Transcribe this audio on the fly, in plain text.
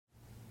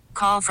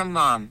Call from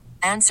mom.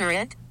 Answer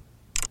it.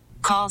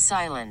 Call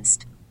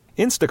silenced.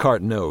 Instacart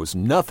knows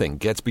nothing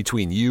gets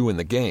between you and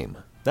the game.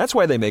 That's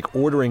why they make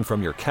ordering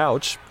from your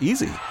couch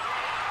easy.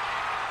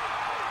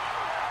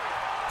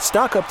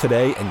 Stock up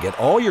today and get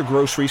all your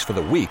groceries for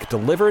the week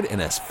delivered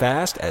in as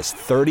fast as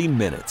 30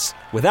 minutes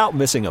without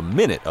missing a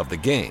minute of the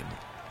game.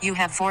 You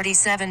have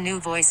 47 new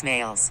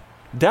voicemails.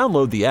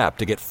 Download the app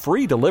to get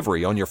free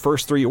delivery on your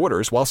first 3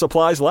 orders while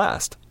supplies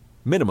last.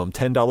 Minimum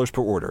 $10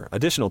 per order.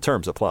 Additional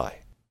terms apply.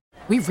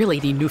 We really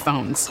need new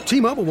phones.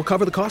 T-Mobile will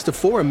cover the cost of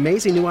 4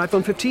 amazing new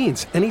iPhone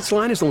 15s, and each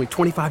line is only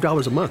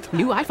 $25 a month.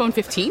 New iPhone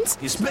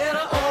 15s? It's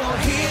better over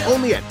here.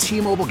 Only at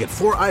T-Mobile, get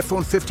 4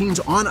 iPhone 15s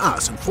on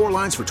us and 4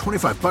 lines for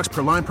 $25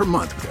 per line per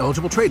month with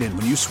eligible trade-in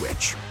when you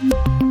switch.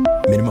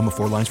 Minimum of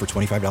 4 lines for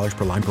 $25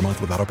 per line per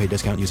month with autopay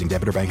discount using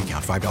debit or bank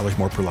account. $5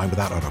 more per line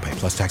without autopay,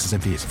 plus taxes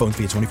and fees. Phone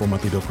fee at 24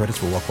 monthly bill credits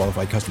for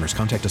well-qualified customers.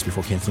 Contact us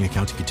before canceling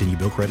account to continue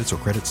bill credits or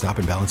credit stop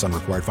and balance on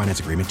required finance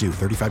agreement due.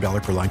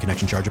 $35 per line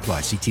connection charge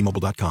applies. See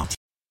T-Mobile.com.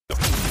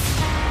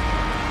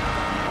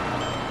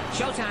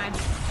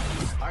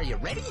 Showtime. Are you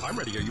ready? I'm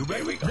ready. Are you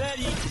ready?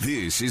 Ready.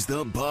 This is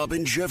the Bob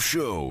and Jeff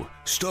Show,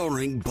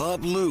 starring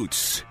Bob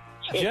Lutz.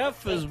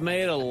 Jeff has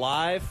made a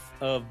life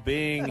of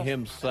being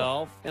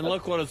himself, and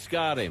look what it's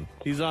got him.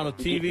 He's on a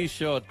TV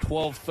show at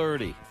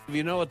 12:30.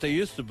 You know what they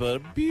used to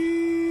put?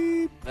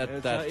 Beep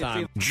at that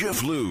time.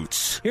 Jeff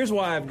Lutz. Here's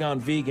why I've gone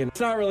vegan. It's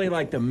not really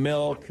like the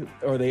milk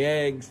or the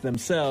eggs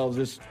themselves.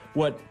 It's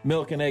what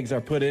milk and eggs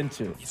are put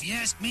into. If you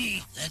ask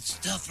me, that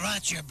stuff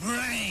rots your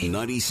brain.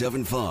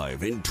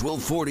 97.5 and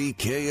 1240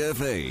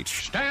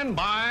 KFH. Stand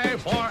by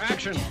for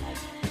action.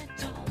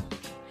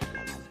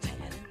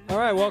 All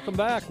right, welcome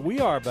back.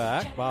 We are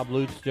back. Bob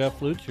Lutz, Jeff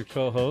Lutz, your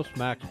co-host,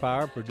 Max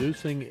Power,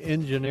 producing,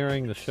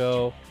 engineering the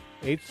show.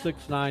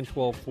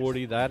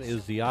 869-1240. That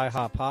is the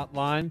IHOP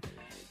hotline.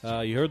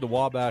 You heard the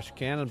Wabash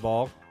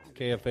Cannonball.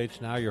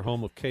 KFH now your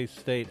home of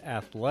K-State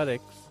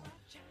Athletics.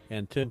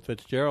 And Tim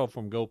Fitzgerald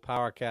from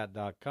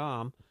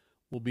GoPowerCat.com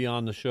will be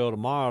on the show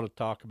tomorrow to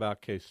talk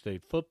about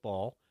K-State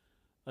football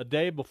a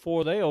day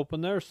before they open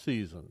their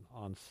season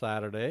on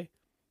Saturday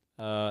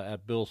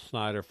at Bill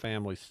Snyder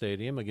Family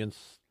Stadium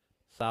against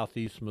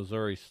Southeast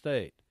Missouri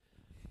State.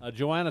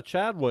 Joanna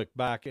Chadwick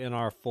back in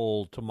our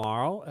fold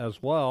tomorrow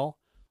as well,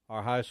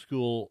 our high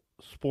school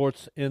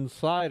sports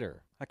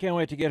insider. I can't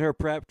wait to get her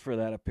prepped for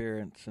that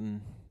appearance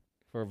and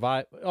for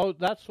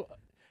that's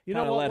you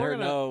know what, let her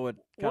know what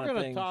we're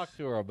going to talk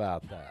to her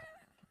about that.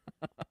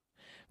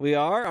 We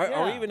are? Yeah.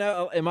 Are we even?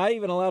 Am I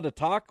even allowed to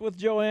talk with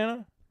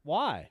Joanna?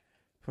 Why?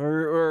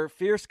 We're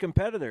fierce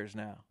competitors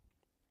now.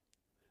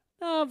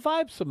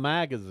 Vibes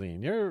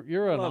magazine.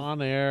 You're an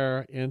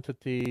on-air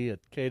entity at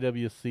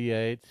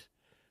KWCH.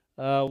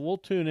 We'll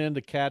tune in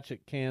to Catch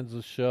It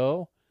Kansas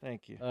show.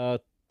 Thank you.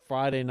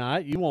 Friday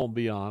night. You won't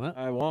be on it.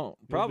 I won't.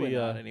 Probably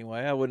not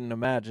anyway. I wouldn't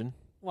imagine.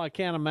 Well, I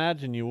can't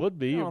imagine you would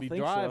be. You'd be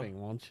driving,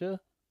 won't you?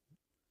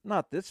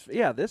 Not this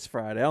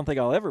Friday. I don't think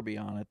I'll ever be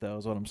on it, though,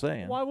 is what I'm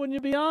saying. Why wouldn't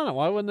you be on it?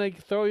 Why wouldn't they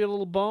throw you a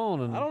little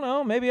bone? And I don't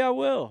know. Maybe I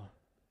will.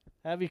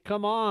 Have you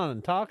come on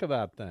and talk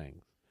about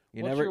things.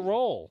 What's your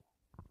role?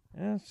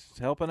 Yeah, it's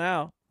helping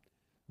out.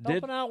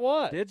 Helping out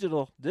what?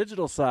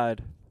 Digital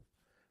side.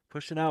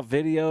 Pushing out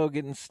video,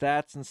 getting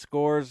stats and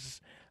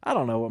scores. I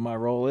don't know what my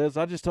role is.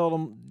 I just told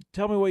them,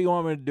 tell me what you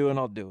want me to do, and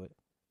I'll do it.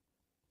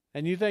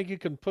 And you think you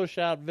can push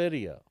out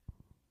video?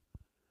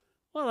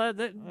 Well,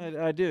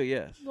 I do,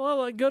 yes.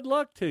 Well, good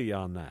luck to you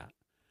on that.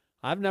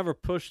 I've never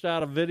pushed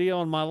out a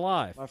video in my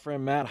life. My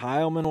friend Matt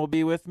Heilman will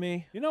be with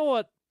me. You know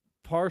what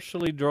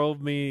partially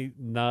drove me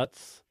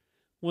nuts?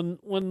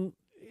 When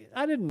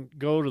I didn't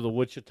go to the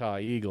Wichita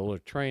Eagle or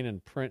train in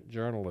print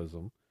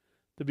journalism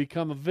to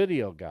become a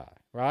video guy,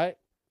 right?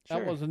 Sure.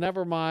 That was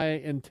never my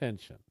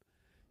intention.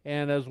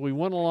 And as we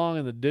went along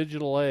in the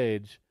digital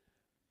age,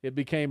 it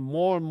became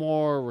more and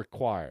more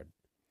required.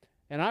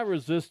 And I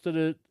resisted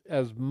it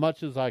as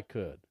much as I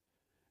could.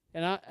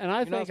 And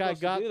I think I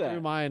got through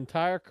my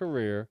entire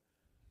career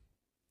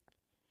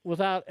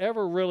without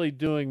ever really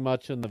doing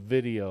much in the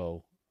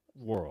video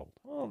world.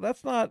 Well,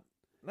 that's not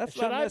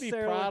Should I be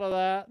proud of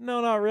that?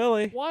 No, not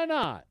really. Why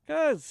not?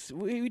 Because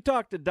we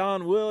talked to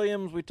Don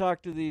Williams. We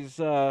talked to these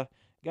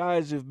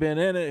guys who've been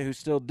in it who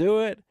still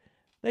do it.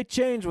 They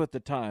change with the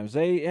times.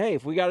 Hey,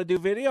 if we got to do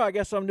video, I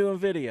guess I'm doing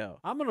video.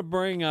 I'm going to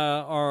bring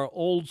our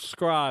old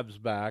scribes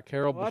back,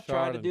 Harold Bouchard. I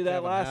tried to do that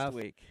Kevin last Hass.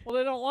 week. Well,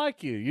 they don't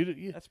like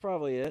you. That's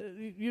probably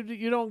it.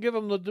 You don't give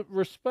them the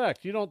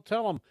respect. You don't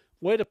tell them,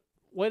 way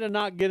to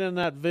not get in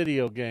that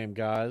video game,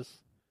 guys.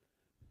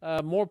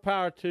 More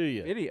power to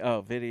you.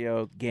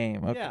 Video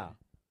game. Okay. Yeah,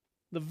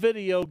 the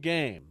video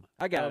game.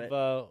 I got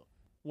it.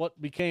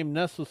 What became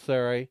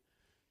necessary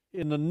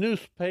in the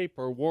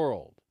newspaper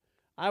world.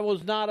 I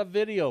was not a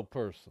video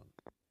person.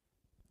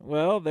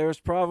 Well, there's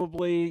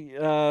probably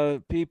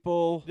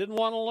people didn't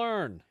want to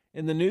learn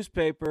in the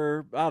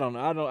newspaper.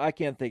 I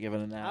can't think of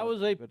an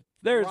analogy.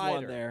 There's writer.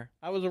 one there.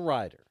 I was a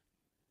writer.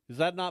 Is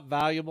that not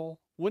valuable?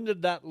 When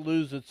did that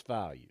lose its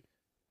value?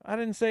 I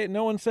didn't say it.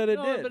 No one said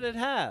it did. But it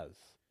has.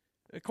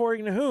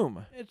 According to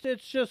whom?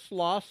 It's just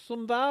lost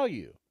some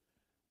value.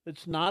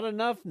 It's not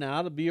enough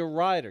now to be a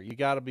writer. You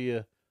got to be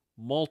a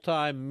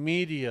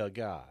multimedia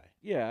guy.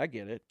 Yeah, I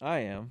get it.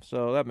 I am.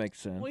 So that makes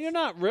sense. Well, you're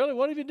not really.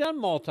 What have you done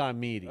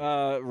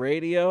multimedia?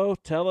 Radio,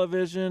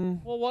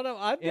 television. Well,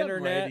 I've done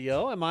internet.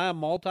 radio. Am I a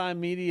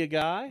multimedia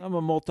guy? I'm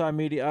a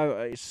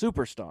multimedia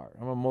superstar.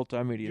 I'm a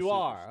multimedia You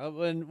superstar.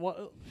 are. And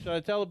should I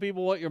tell the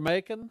people what you're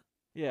making?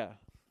 Yeah.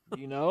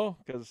 You know?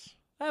 Because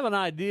I have an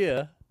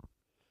idea.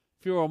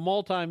 If you're a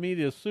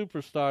multimedia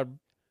superstar,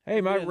 hey,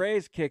 my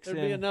raise kicks there'd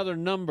in. be another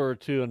number or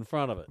two in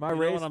front of it. My you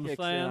know raise what I'm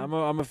kicks saying? in.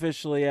 I'm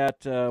officially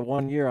at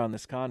 1 year on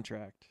this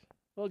contract.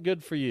 Well,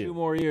 good for you. 2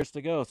 more years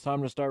to go. It's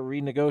time to start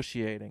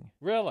renegotiating.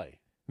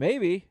 Really?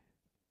 Maybe.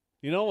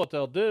 You know what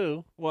they'll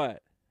do?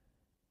 What?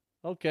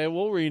 Okay,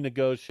 we'll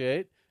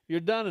renegotiate.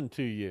 You're done in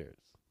 2 years.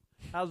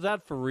 How's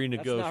that for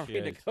renegotiating? That's not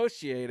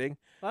renegotiating.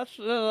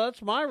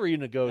 That's my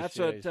renegotiation.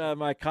 That's what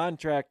my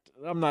contract.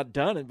 I'm not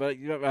done, but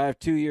I have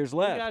 2 years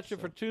left. We got you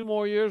for 2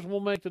 more years. We'll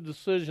make the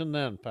decision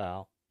then,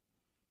 pal.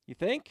 You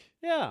think?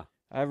 Yeah.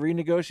 I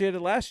renegotiated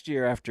last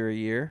year after a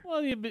year.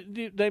 Well,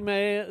 they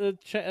may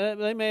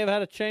have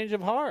had a change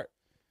of heart.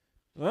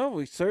 Well,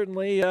 we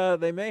certainly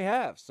they may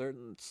have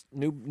certain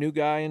new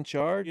guy in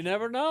charge. You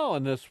never know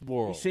in this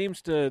world. He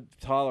seems to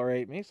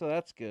tolerate me, so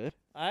that's good.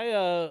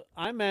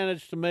 I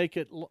managed to make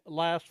it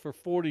last for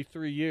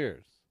 43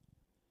 years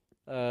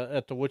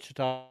at the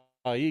Wichita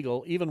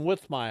Eagle, even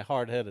with my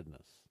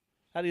hard-headedness.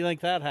 How do you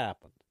think that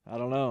happened? I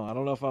don't know. I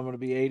don't know if I'm going to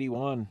be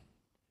 81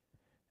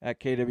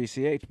 at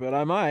KWCH, but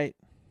I might.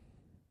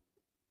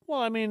 Well,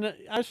 I mean,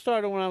 I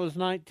started when I was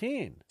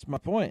 19. That's my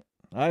point.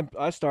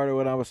 I started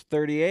when I was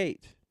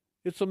 38.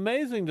 It's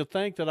amazing to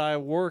think that I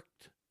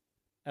worked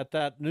at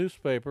that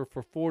newspaper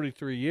for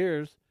 43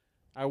 years.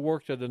 I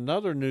worked at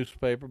another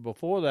newspaper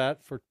before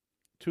that for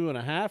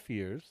 2.5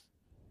 years.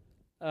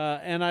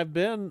 And I've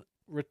been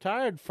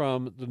retired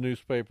from the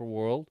newspaper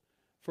world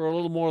for a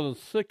little more than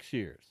 6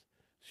 years.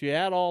 So you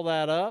add all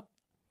that up,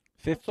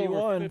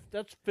 51.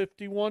 That's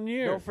 51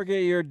 years. Don't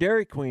forget your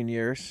Dairy Queen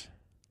years.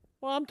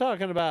 Well, I'm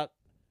talking about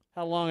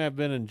how long I've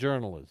been in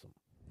journalism.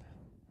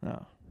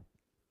 No.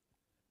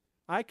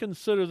 I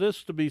consider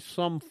this to be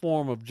some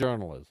form of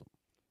journalism,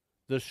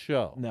 this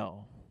show.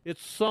 No.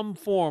 It's some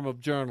form of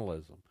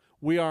journalism.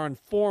 We are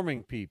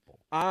informing people.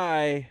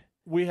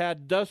 We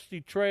had Dusty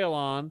Trail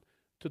on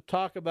to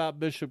talk about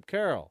Bishop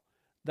Carroll.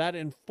 That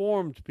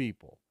informed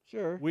people.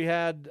 Sure. We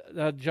had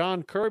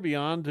John Kirby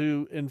on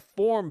to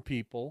inform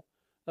people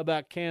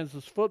about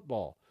Kansas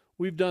football.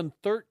 We've done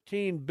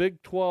 13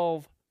 Big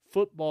 12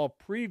 football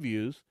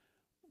previews,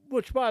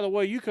 which, by the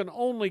way, you can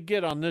only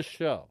get on this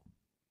show.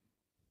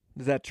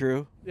 Is that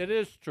true? It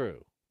is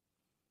true.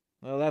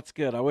 Well, that's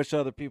good. I wish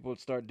other people would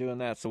start doing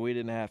that so we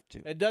didn't have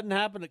to. It doesn't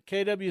happen at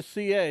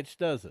KWCH,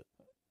 does it?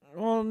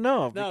 Well,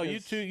 no. No, you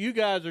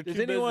guys are too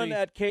busy.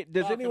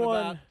 Does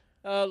anyone?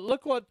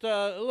 Look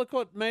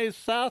what Mays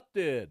South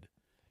did.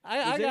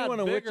 Does anyone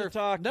in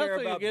Wichita care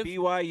about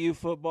BYU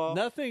football?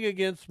 Nothing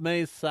against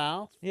Mays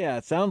South. Yeah,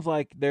 it sounds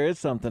like there is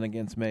something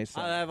against Mays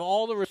South. I have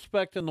all the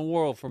respect in the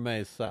world for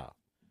Mays South,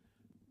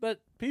 but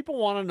people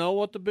want to know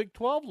what the Big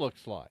 12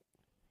 looks like.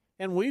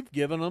 And we've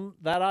given them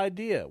that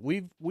idea.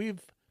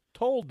 We've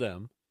told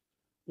them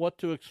what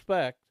to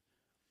expect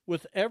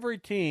with every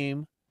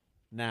team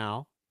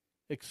now,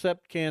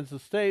 except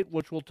Kansas State,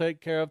 which we'll take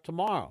care of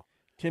tomorrow.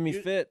 Timmy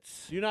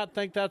Fitz. Do you not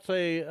think that's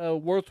a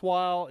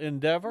worthwhile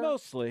endeavor?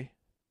 Mostly.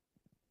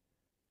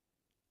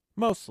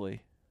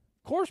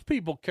 Of course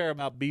people care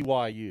about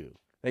BYU.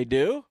 They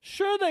do?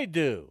 Sure they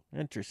do.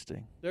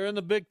 Interesting. They're in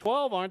the Big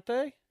 12, aren't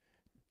they?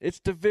 It's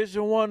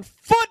Division I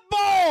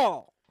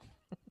football!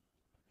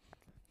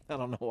 I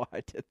don't know why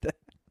I did that.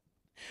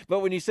 But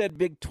when you said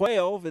Big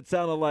 12, it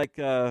sounded like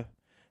that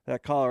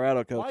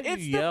Colorado coach. Why do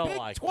it's you yell the Big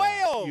like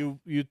 12!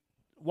 That?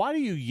 Why do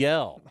you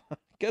yell?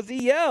 Because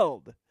he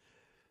yelled.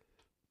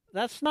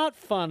 That's not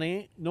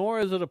funny, nor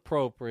is it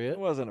appropriate. It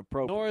wasn't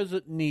appropriate. Nor is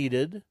it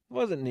needed. It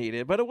wasn't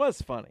needed, but it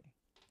was funny.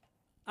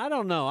 I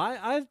don't know.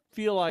 I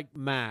feel like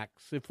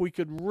Max, if we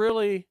could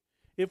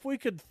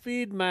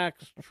feed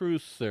Max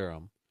truth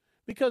serum,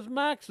 because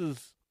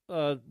Max's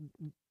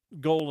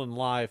goal in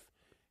life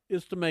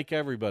is to make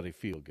everybody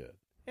feel good.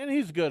 And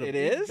he's good at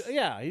it.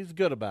 Yeah, he's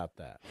good about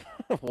that.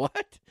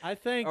 What? I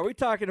think. Are we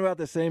talking about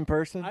the same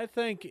person? I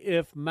think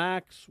if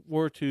Max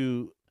were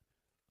to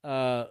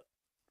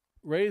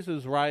raise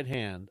his right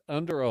hand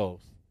under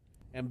oath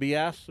and be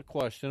asked the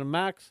question, and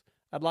Max,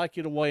 I'd like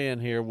you to weigh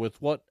in here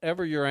with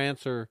whatever your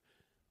answer,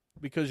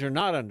 because you're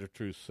not under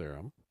truth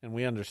serum, and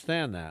we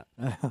understand that.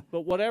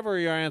 But whatever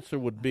your answer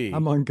would be.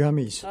 I'm on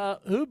gummies.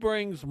 Who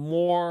brings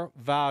more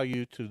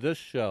value to this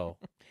show?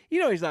 You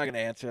know he's not going to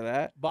answer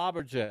that. Bob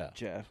or Jeff?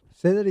 Jeff.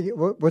 Say that again.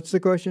 What's the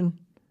question?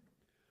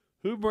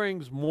 Who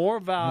brings more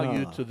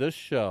value to this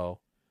show,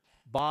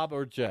 Bob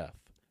or Jeff?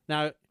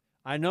 Now,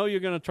 I know you're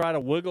going to try to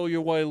wiggle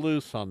your way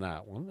loose on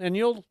that one, and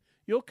you'll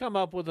come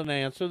up with an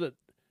answer that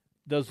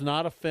does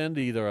not offend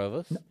either of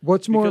us.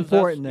 What's more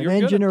important, an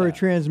engine or a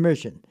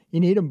transmission? You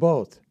need them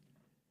both.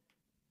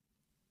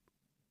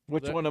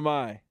 Which one am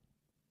I?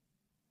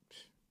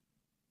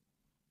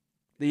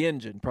 The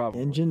engine,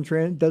 probably.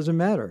 Engine doesn't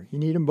matter. You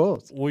need them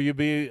both.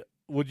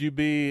 Would you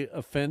be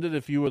offended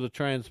if you were the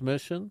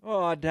transmission?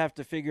 Well, I'd have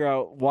to figure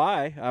out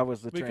why I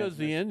was the because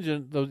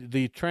transmission. the engine,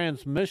 the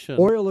transmission.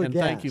 Oil or and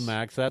gas? Thank you,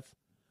 Max. That's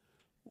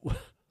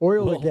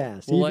oil or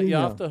gas. We'll let you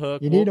off the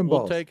hook. You need them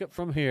both. We'll take it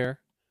from here.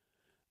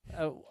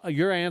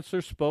 Your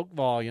answer spoke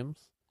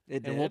volumes,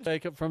 and we'll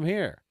take it from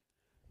here.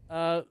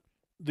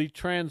 The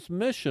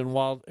transmission,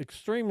 while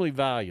extremely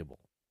valuable,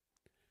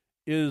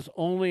 is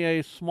only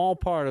a small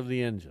part of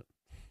the engine.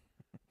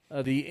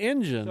 The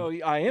engine. So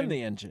I am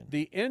the engine.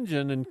 The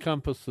engine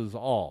encompasses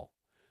all.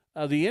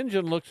 The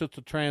engine looks at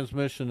the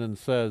transmission and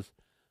says,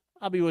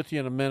 "I'll be with you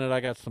in a minute.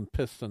 I got some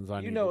pistons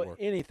I need to work." You know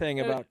anything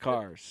about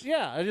cars?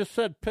 Yeah, I just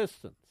said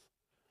pistons.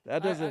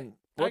 That doesn't.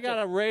 I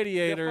got a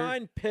radiator.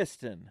 Define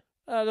piston.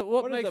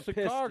 What makes the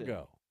car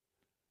go?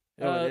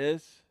 Oh, it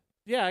is.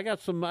 Yeah, I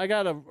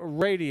got a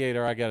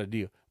radiator I got to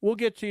deal. We'll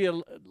get to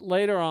you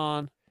later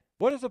on.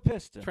 What is a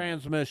piston?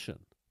 Transmission.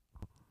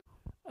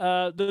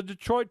 The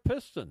Detroit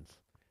Pistons.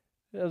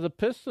 The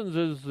pistons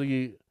is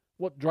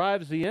what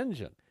drives the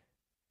engine.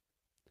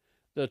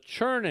 The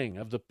churning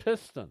of the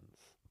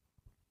pistons.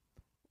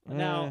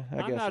 Now,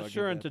 I'm not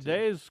sure in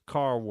today's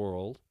car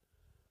world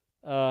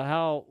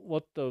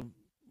what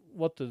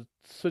the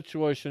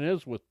situation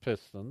is with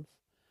pistons,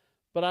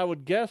 but I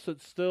would guess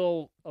it's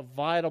still a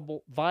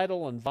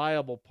vital and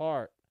viable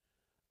part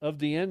of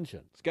the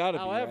engine. It's got to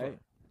be, However, right?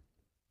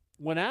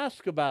 when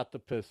asked about the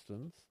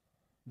pistons,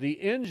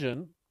 the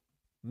engine,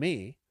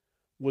 me,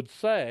 would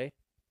say,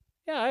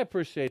 "Yeah, I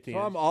appreciate the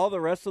engine." From all the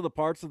rest of the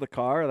parts of the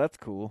car, that's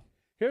cool.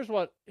 Here's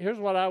what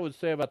I would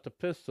say about the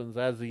pistons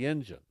as the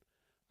engine.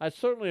 I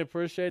certainly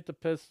appreciate the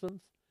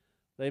pistons.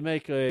 They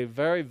make a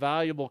very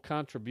valuable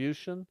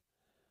contribution.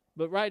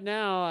 But right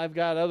now, I've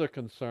got other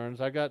concerns.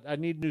 I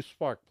need new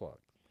spark plugs.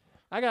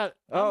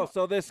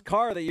 So this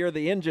car that you're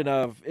the engine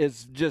of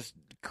is just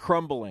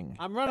crumbling.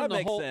 I'm running that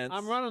makes sense.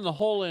 I'm running the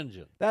whole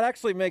engine. That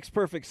actually makes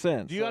perfect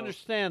sense. Do you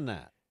understand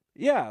that?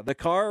 Yeah, the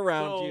car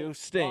around you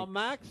stinks. While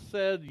Max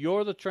said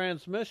you're the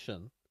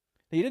transmission,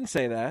 he didn't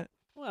say that.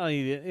 Well,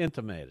 he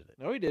intimated it.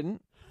 No, he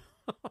didn't.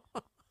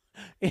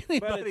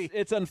 Anybody? But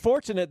it's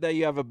unfortunate that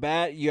you have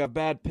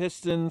bad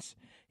pistons.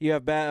 You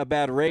have a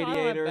bad radiator.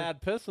 I don't have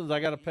bad pistons. I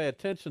got to pay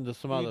attention to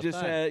some other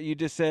things. You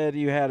just said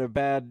you had a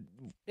bad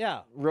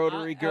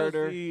rotary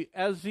girder.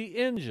 As the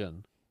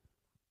engine,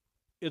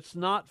 it's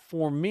not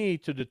for me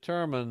to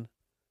determine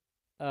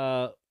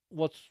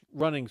what's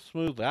running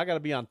smoothly. I got to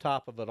be on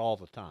top of it all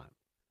the time.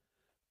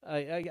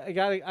 I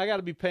got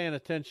to be paying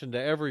attention to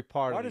every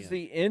part. Why does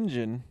the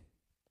engine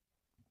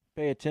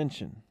pay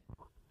attention?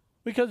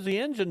 Because the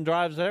engine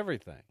drives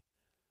everything.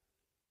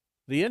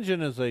 The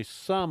engine is a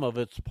sum of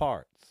its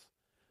parts.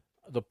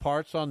 The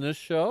parts on this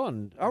show,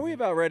 and are we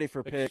about ready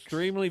for picks?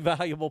 Extremely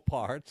valuable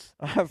parts.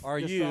 I've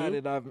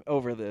decided I'm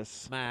over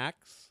this.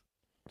 Max,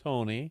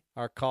 Tony,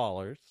 our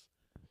callers.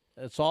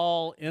 It's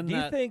all in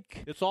that.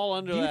 It's all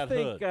under that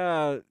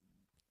hood.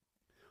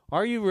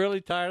 Are you really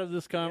tired of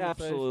this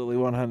conversation? Absolutely,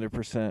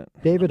 100%.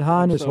 David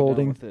Hahn is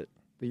holding for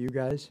you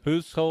guys.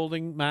 Who's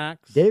holding,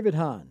 Max? David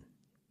Hahn.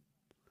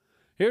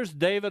 Here's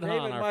David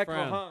Hahn, our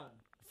friend,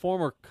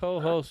 former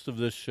co-host of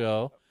this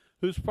show,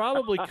 who's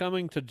probably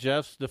coming to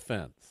Jeff's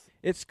defense.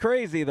 It's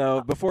crazy,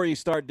 though, before you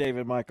start,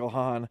 David Michael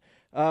Hahn,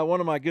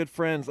 one of my good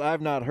friends, I've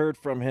not heard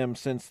from him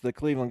since the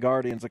Cleveland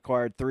Guardians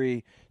acquired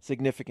 3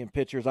 significant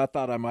pitchers. I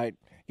thought I might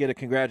get a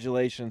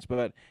congratulations,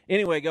 but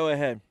anyway, go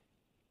ahead.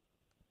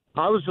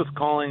 I was just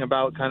calling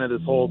about kind of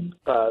this whole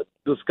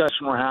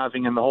discussion we're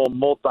having and the whole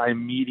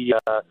multimedia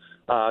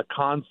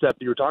concept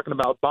that you were talking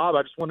about. Bob,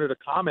 I just wanted to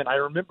comment. I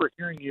remember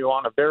hearing you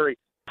on a very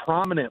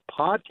prominent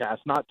podcast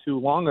not too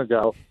long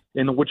ago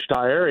in the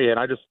Wichita area, and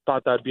I just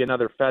thought that would be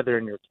another feather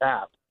in your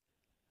cap.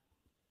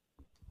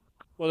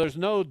 Well, there's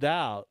no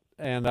doubt,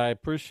 and I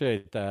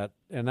appreciate that,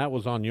 and that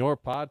was on your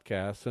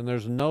podcast, and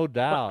there's no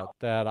doubt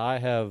that I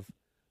have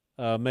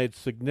made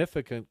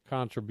significant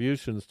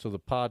contributions to the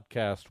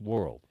podcast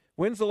world.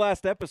 When's the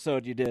last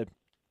episode you did?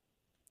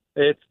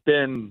 It's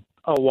been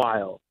a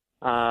while.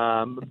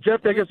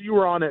 Jeff, I guess you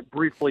were on it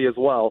briefly as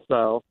well,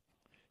 so.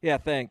 Yeah,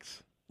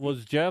 thanks.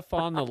 Was Jeff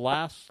on the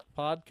last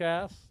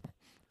podcast?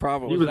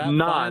 Probably. He was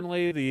not.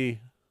 Finally the...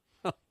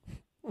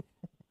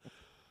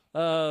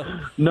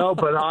 No,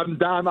 but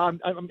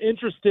I'm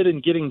interested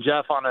in getting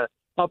Jeff on an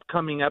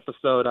upcoming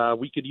episode.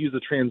 We could use a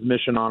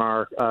transmission on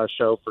our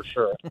show for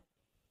sure.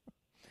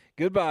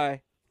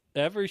 Goodbye.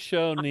 Every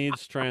show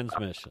needs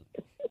transmission.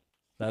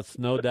 That's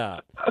no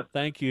doubt.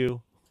 Thank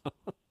you.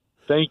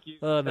 Thank you.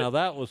 Now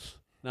that was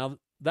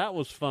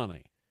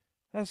funny.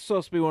 That's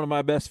supposed to be one of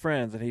my best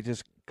friends, and he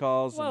just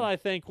calls. Well, I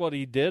think what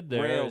he did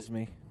there rails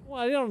me. Well,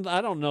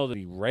 I don't know that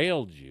he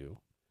railed you,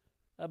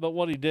 but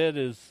what he did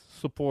is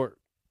support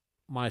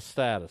my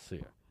status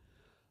here.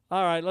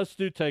 All right, let's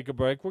take a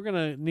break. We're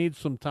going to need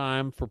some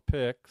time for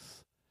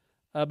picks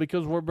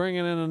because we're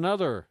bringing in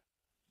another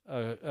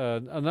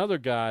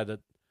guy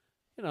that,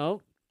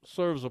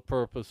 serves a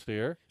purpose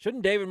here.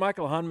 Shouldn't David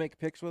Michael Hahn make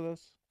picks with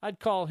us? I'd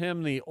call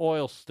him the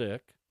oil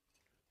stick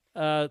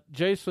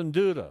Jason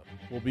Duda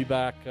will be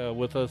back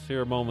with us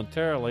here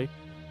momentarily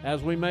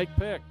as we make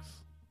picks.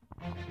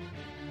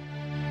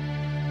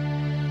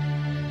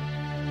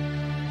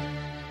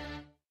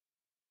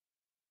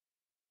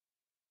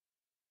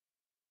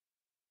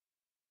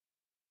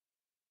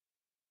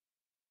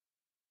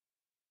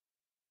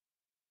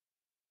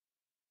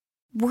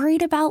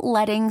 Worried about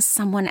letting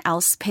someone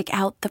else pick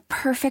out the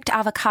perfect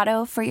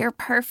avocado for your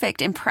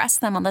perfect impress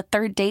them on the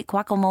third date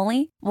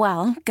guacamole?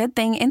 Well, good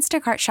thing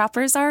Instacart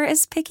shoppers are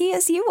as picky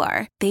as you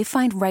are. They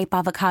find ripe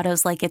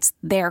avocados like it's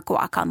their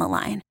guac on the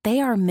line. They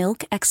are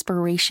milk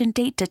expiration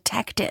date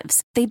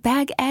detectives. They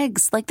bag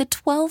eggs like the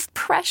 12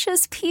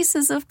 precious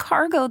pieces of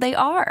cargo they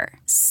are.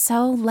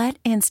 So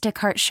let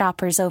Instacart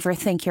shoppers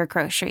overthink your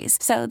groceries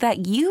so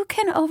that you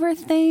can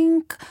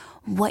overthink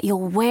what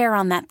you'll wear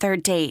on that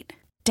third date.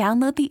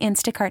 Download the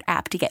Instacart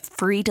app to get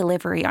free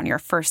delivery on your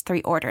first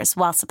 3 orders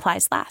while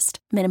supplies last.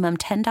 Minimum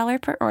 $10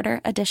 per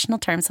order. Additional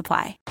terms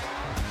apply.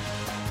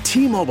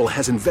 T-Mobile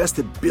has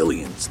invested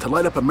billions to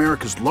light up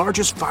America's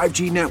largest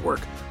 5G network,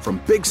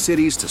 from big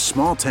cities to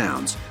small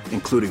towns,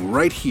 including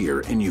right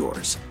here in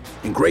yours.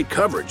 And great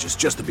coverage is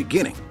just the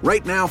beginning.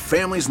 Right now,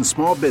 families and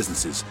small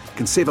businesses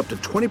can save up to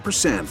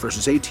 20%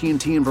 versus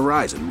AT&T and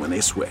Verizon when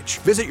they switch.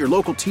 Visit your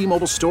local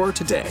T-Mobile store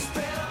today.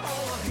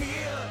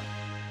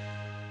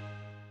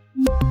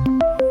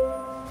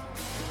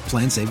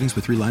 Plan savings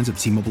with 3 lines of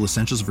T-Mobile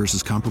Essentials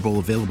versus comparable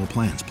available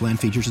plans. Plan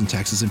features and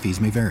taxes and fees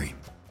may vary.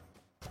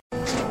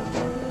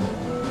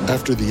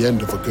 After the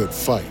end of a good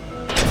fight,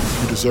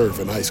 you deserve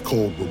an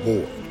ice-cold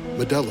reward.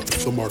 Modelo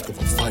is the mark of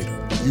a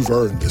fighter. You've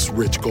earned this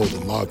rich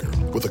golden lager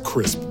with a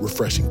crisp,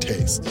 refreshing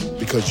taste.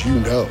 Because you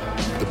know,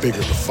 the bigger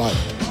the fight,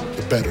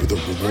 the better the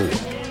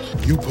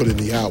reward. You put in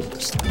the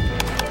hours,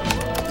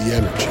 the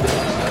energy,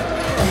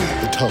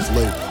 the tough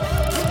labor.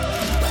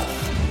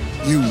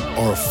 You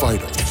are a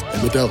fighter,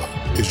 and Modelo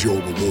is your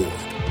reward.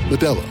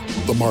 Modelo,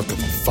 the mark of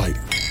a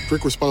fighter.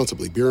 Drink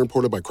responsibly. Beer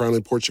imported by Crown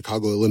Imports,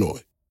 Chicago,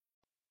 Illinois.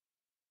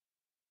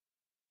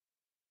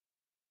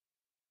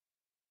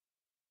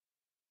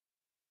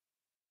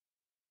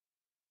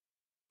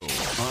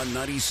 On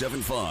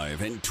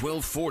 97.5 and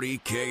 1240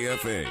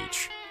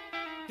 KFH.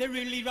 They're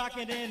really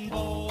rocking in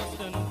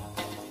Boston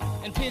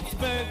and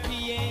Pittsburgh,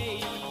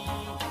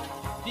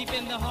 PA, deep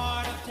in the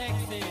heart of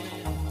Texas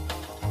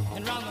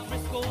and round the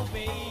Frisco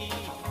Bay.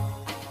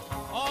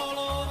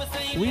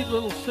 Sweet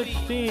Little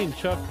 16,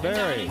 Chuck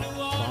Berry.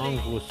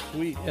 Songs with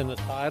sweet in the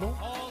title.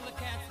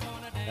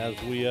 As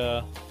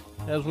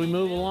we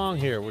move along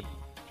here, we're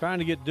trying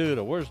to get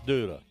Duda. Where's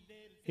Duda?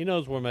 He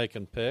knows we're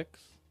making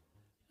picks.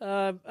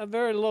 A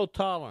very low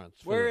tolerance.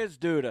 Where is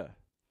Duda?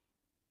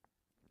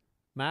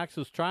 Max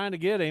is trying to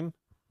get him.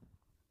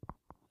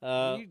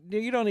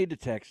 You don't need to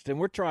text him.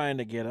 We're trying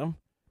to get him.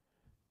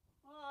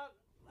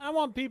 I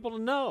want people to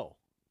know.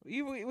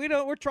 We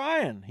don't. We're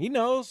trying. He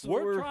knows.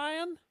 We're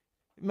trying.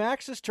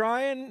 Max is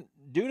trying.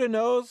 Duda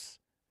knows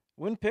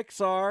when picks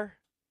are.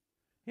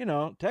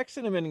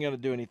 Texting him isn't going to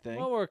do anything.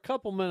 Well, we're a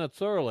couple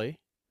minutes early,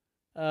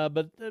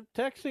 but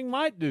texting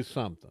might do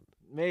something.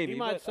 Maybe. He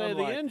might say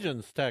the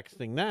engine's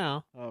texting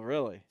now. Oh,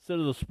 really? Instead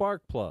of the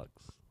spark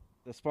plugs.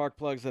 The spark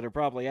plugs that are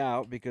probably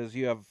out because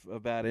you have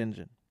a bad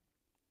engine.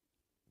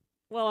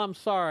 Well, I'm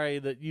sorry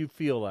that you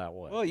feel that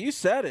way. Well, you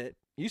said it.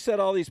 You said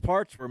all these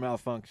parts were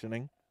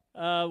malfunctioning.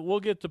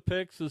 We'll get to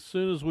picks as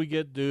soon as we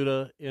get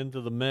Duda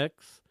into the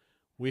mix.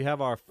 We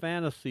have our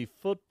fantasy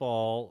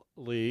football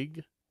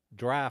league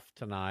draft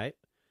tonight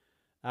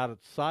out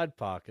at Side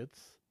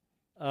Pockets.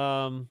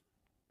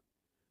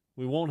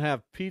 We won't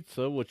have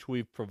pizza, which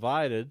we've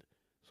provided,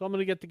 so I'm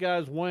going to get the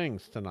guys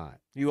wings tonight.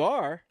 You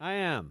are? I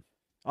am.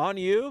 On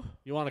you?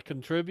 You want to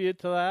contribute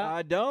to that?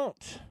 I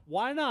don't.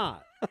 Why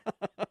not?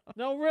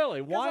 No,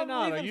 really. Why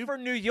not? Are you for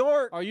New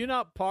York? Are you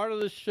not part of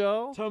this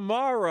show?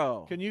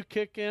 Tomorrow. Can you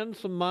kick in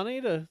some money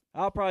to?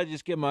 I'll probably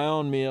just get my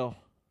own meal.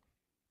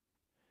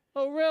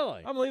 Oh,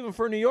 really? I'm leaving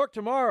for New York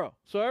tomorrow.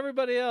 So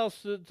everybody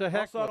else, to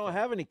heck also, I don't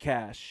have any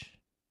cash.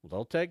 Well,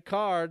 they'll take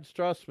cards.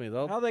 Trust me.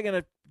 How are they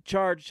going to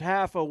charge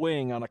half a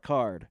wing on a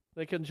card?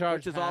 They can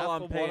charge which is half all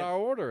I'm of paying. what our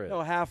order is.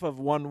 No, half of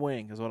one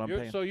wing is what I'm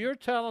paying. So you're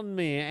telling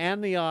me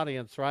and the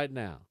audience right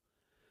now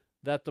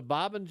that the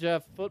Bob and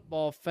Jeff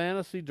football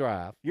fantasy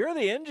draft. You're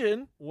the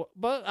engine.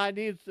 But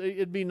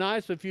it'd be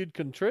nice if you'd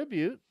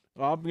contribute.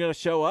 Well, I'm going to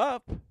show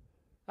up.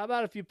 How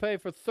about if you pay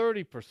for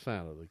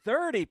 30% of the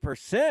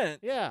 30%?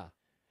 Yeah.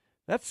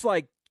 That's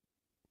like,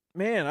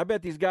 man, I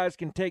bet these guys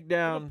can take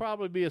down. It'll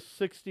probably be a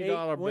 $60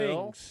 bill.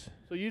 Wings.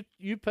 So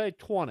you pay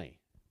 $20.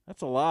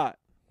 That's a lot.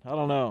 I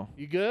don't know.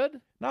 You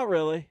good? Not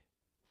really.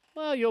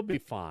 Well, you'll be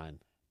fine.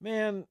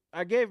 Man,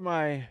 I gave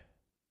my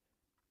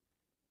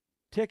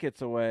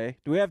tickets away.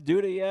 Do we have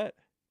Duda yet?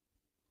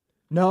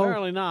 No.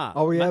 Apparently not.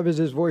 All we have is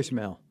his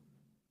voicemail.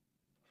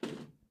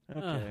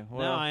 Okay. Well,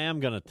 now I am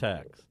going to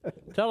text.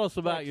 Tell us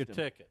about your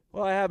ticket.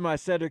 Well, I had my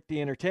Cedric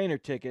the Entertainer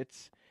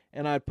tickets,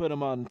 and I put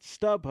them on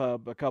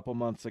StubHub a couple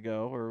months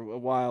ago or a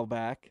while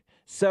back,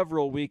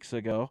 several weeks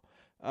ago,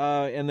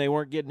 and they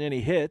weren't getting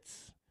any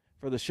hits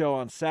for the show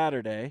on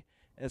Saturday.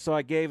 And so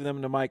I gave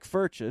them to Mike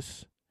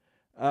Furchess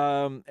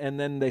and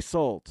then they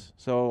sold.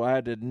 So I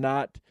had to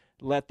not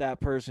let that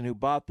person who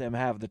bought them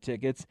have the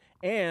tickets,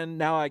 and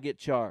now I get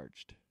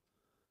charged.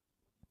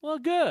 Well,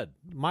 good.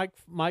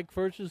 Mike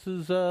Furches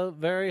is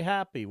very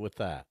happy with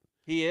that.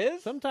 He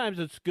is? Sometimes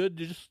it's good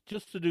to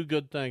just to do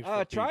good things for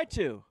people. Try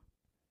to.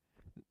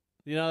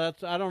 You know,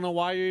 I don't know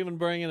why you're even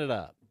bringing it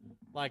up.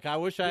 Like, I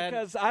wish I had.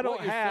 Because I don't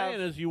what you're have.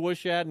 saying is you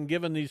wish you hadn't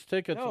given these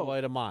tickets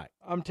away to Mike.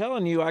 I'm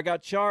telling you, I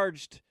got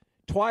charged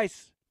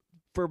twice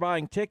for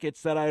buying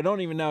tickets that I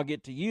don't even now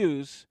get to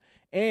use,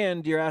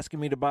 and you're asking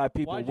me to buy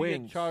people Why'd wings.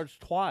 You get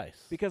charged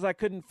twice? Because I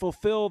couldn't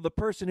fulfill the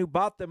person who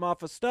bought them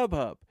off of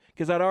StubHub,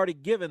 because I'd already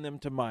given them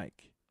to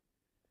Mike.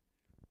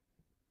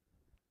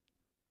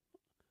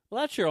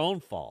 Well, that's your own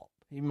fault.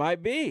 He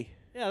might be.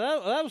 Yeah,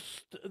 that was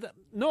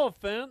no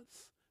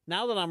offense.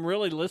 Now that I'm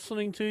really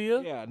listening to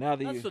you,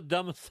 that's the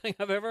dumbest thing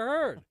I've ever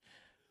heard.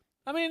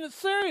 I mean,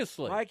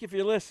 seriously. Mike, if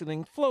you're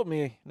listening, float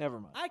me. Never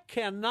mind. I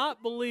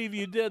cannot believe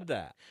you did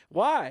that.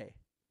 Why?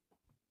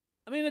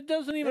 I mean, it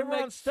doesn't even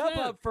make sense. They were on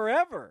StubHub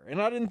forever,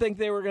 and I didn't think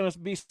they were going to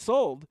be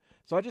sold,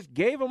 so I just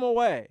gave them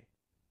away.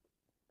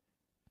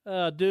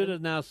 Dude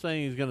is now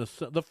saying he's going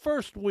to the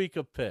first week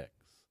of picks.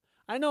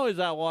 I know he's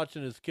out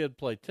watching his kid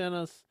play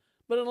tennis,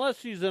 but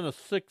unless he's in a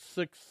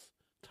 6-6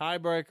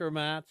 tiebreaker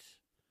match,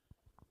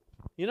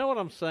 you know what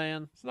I'm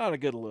saying? It's not a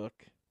good look.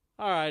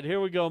 All right, here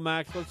we go,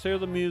 Max. Let's hear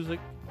the music.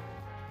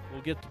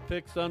 We'll get the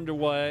picks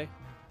underway.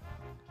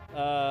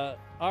 All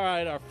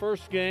right, our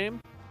first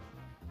game.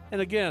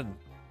 And again,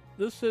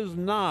 there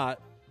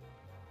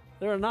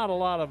are not a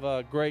lot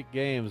of great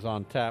games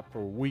on tap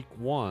for week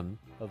 1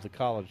 of the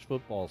college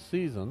football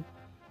season,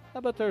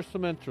 but there's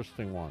some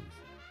interesting ones,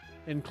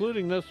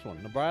 including this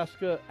one.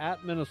 Nebraska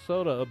at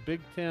Minnesota, a Big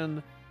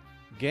Ten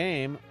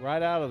game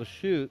right out of the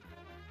chute.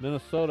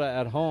 Minnesota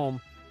at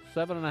home,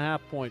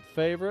 7.5-point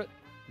favorite.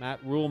 Matt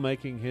Rule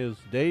making his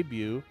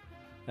debut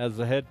as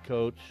the head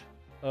coach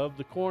of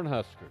the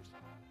Cornhuskers.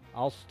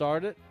 I'll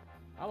start it.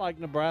 I like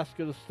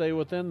Nebraska to stay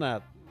within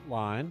that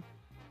line.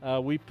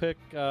 We pick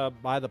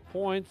by the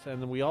points,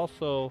 and then we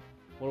also,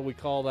 what do we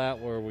call that,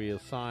 where we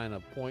assign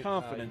a point?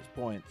 Confidence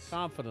points.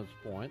 Confidence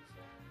points.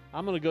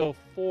 I'm going to go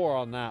 4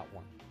 on that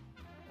one.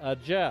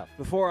 Jeff.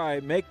 Before I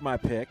make my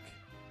pick,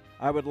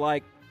 I would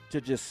like to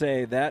just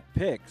say that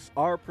picks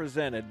are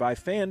presented by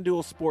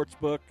FanDuel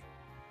Sportsbook,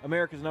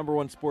 America's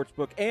 #1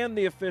 sportsbook, and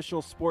the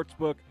official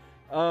sportsbook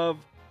of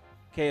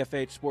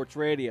KFH Sports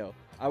Radio.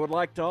 I would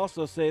like to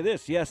also say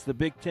this. Yes, the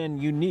Big Ten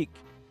unique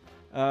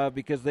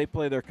because they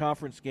play their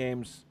conference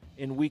games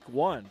in week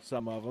 1,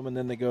 some of them, and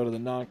then they go to the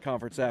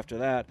non-conference after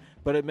that.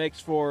 But it makes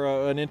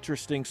for an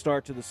interesting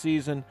start to the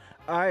season.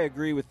 I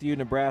agree with you.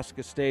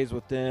 Nebraska stays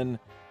within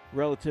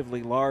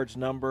relatively large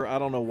number. I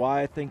don't know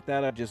why I think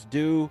that. I just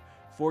do,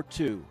 for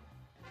 2.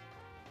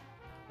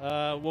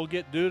 We'll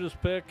get Duda's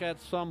pick at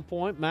some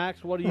point.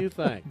 Max, what do you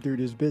think? Dude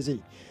is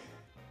busy.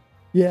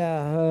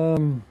 Yeah,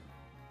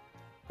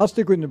 I'll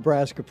stick with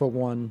Nebraska for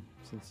 1.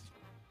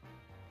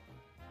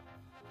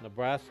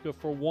 Nebraska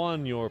for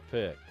 1, your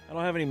pick. I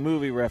don't have any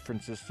movie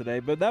references today,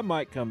 but that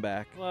might come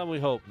back. Well, we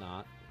hope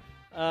not.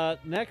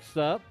 Next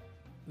up,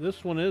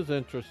 this one is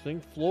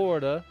interesting.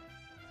 Florida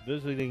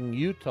visiting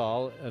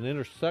Utah, an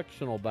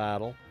intersectional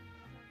battle.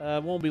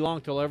 It won't be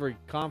long till every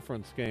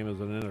conference game is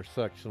an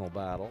intersectional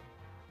battle.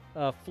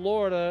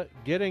 Florida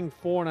getting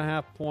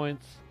 4.5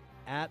 points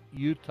at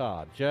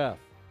Utah. Jeff.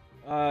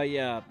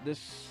 I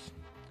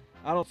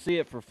don't see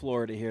it for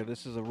Florida here.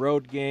 This is a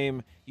road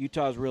game.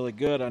 Utah's really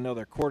good. I know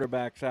their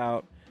quarterback's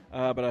out,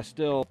 but I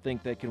still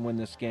think they can win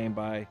this game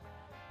by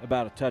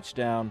about a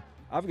touchdown.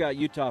 I've got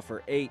Utah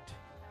for 8.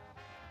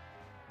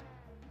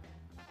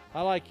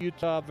 I like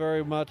Utah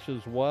very much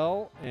as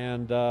well,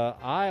 and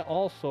I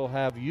also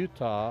have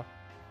Utah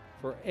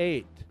for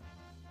 8.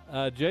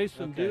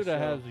 Jason Duda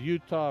has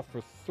Utah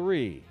for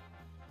 3.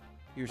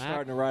 You're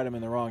starting to write them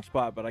in the wrong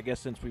spot, but I guess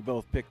since we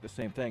both picked the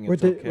same thing,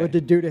 What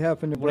did Duda have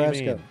for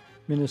Nebraska,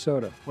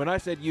 Minnesota? When I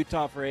said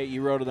Utah for 8,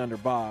 you wrote it under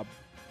Bob.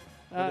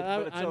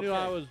 I knew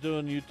I was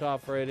doing Utah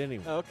for 8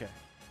 anyway. Oh, okay.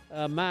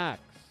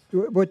 Max.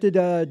 What did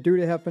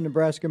Duda have for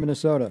Nebraska,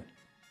 Minnesota?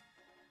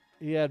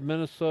 He had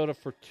Minnesota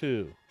for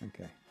 2.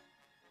 Okay.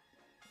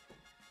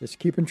 Just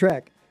keeping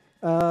track.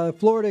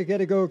 Florida got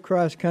to go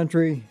cross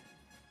country.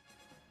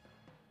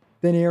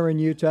 Then here in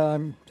Utah,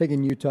 I'm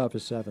taking Utah for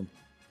 7.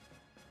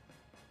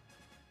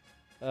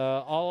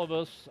 All of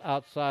us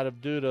outside of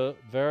Duda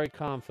very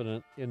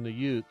confident in the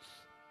Utes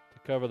to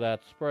cover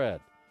that spread.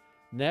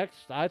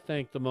 Next, I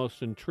think the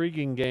most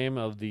intriguing game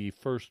of the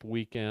first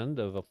weekend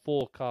of a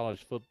full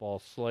college football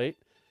slate.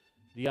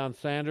 Deion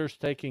Sanders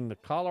taking the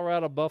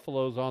Colorado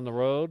Buffaloes on the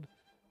road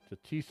to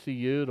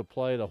TCU to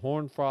play the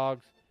Horned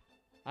Frogs.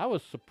 I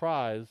was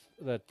surprised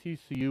that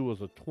TCU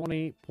was a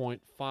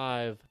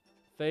 20.5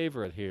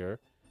 favorite here.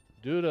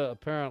 Duda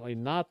apparently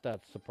not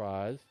that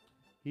surprised.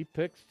 He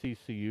picks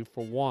TCU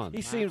for 1.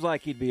 He seems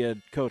like he'd be a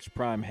Coach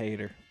Prime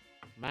hater.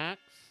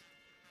 Max?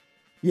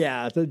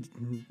 Yeah,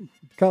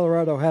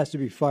 Colorado has to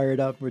be fired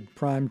up with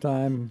prime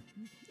time.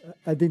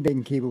 I think they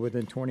can keep it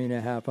within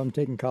 20.5. I'm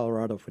taking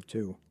Colorado for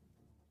 2.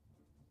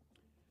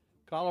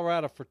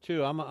 Colorado for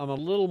 2. I'm a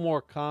little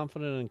more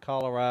confident in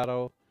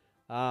Colorado.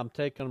 I'm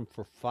taking them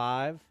for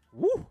 5.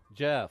 Woo!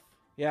 Jeff.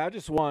 Yeah, I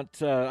just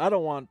want. I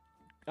don't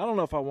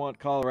know if I want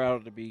Colorado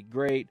to be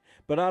great,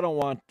 but I don't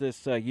want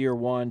this year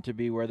one to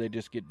be where they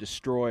just get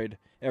destroyed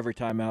every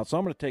time out. So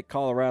I'm going to take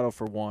Colorado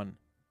for 1.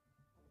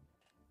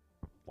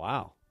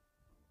 Wow.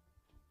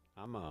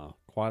 I'm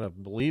quite a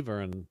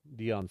believer in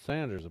Deion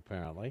Sanders,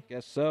 apparently.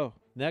 Guess so.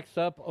 Next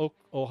up,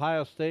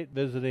 Ohio State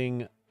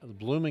visiting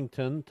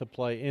Bloomington to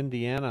play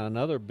Indiana,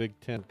 another Big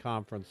Ten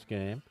Conference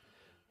game.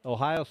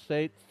 Ohio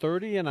State,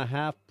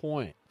 30.5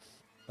 points.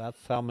 That's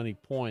how many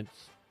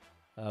points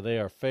they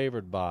are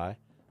favored by.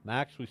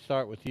 Max, we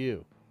start with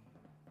you.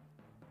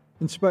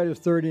 In spite of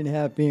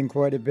 30.5 being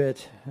quite a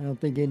bit, I don't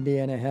think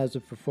Indiana has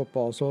it for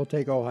football, so I'll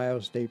take Ohio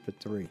State for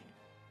 3.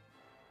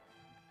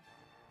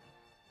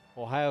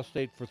 Ohio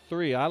State for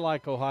 3. I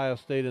like Ohio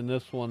State in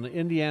this one.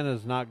 Indiana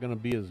is not going to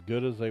be as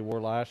good as they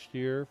were last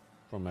year,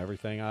 from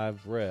everything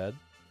I've read.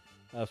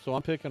 So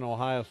I'm picking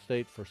Ohio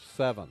State for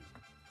 7.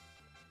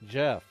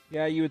 Jeff.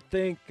 Yeah, you would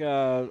think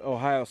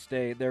Ohio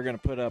State, they're going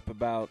to put up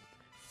about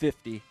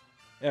 50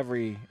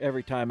 every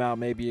time out,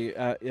 maybe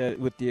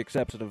with the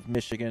exception of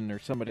Michigan or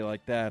somebody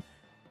like that.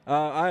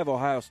 I have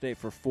Ohio State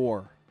for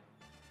 4.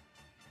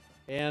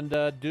 And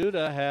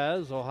Duda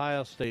has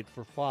Ohio State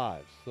for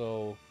 5.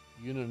 So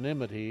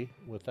unanimity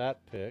with that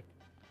pick.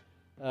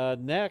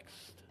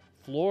 Next,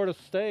 Florida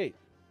State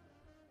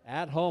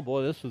at home.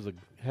 Boy, this is a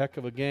heck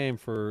of a game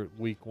for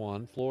week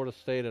 1. Florida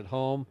State at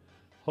home,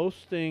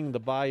 hosting the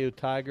Bayou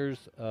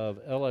Tigers of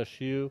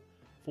LSU.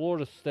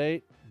 Florida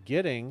State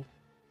getting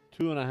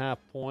 2.5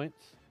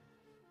 points.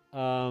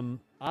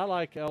 I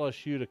like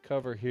LSU to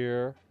cover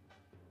here,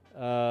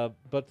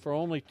 but for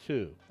only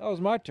 2. That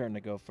was my turn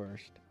to go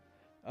first.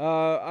 It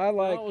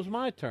was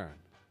my turn.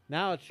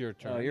 Now it's your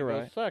turn. Oh, you're to go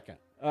right. Second.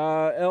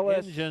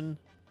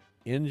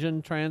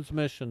 Engine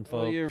transmission,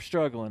 folks. Oh, you're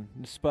struggling.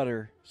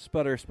 Sputter.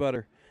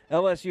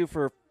 LSU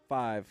for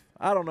 5.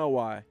 I don't know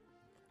why.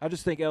 I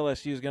just think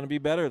LSU is going to be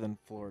better than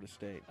Florida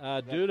State.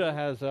 Duda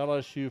has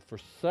LSU for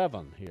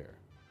 7 here,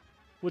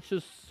 which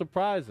is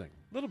surprising.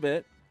 A little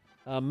bit.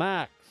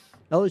 Max.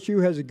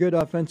 LSU has a good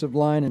offensive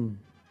line and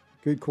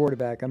good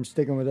quarterback. I'm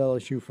sticking with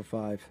LSU for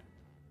 5.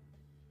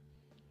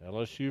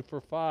 LSU for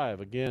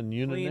 5. Again,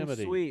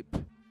 unanimity. Clean sweep.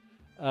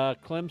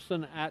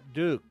 Clemson at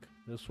Duke.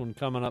 This one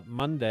coming up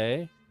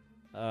Monday.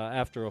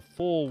 After a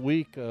full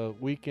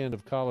weekend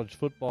of college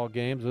football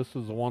games, this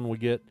is the one we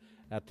get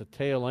at the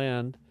tail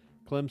end.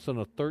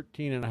 Clemson, a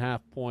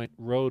 13.5-point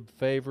road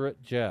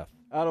favorite. Jeff.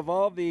 Out of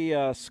all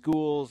the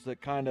schools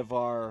that kind of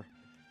are,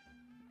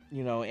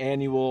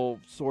 annual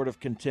sort of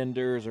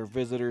contenders or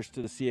visitors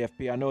to the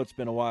CFP, I know it's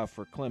been a while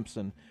for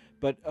Clemson,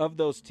 but of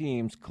those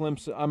teams,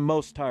 Clemson, I'm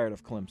most tired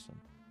of Clemson.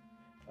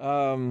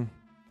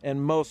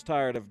 And most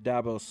tired of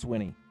Dabo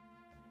Swinney.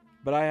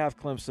 But I have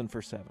Clemson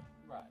for 7.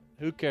 Right.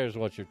 Who cares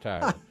what you're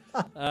tired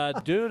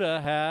of?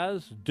 Duda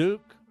has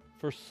Duke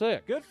for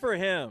 6. Good for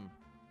him.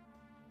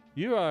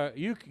 You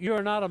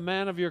are not a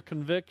man of your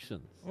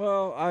convictions.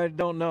 Well, I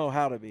don't know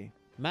how to be.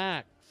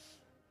 Max.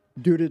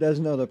 Duda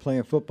doesn't know they're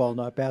playing football,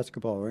 not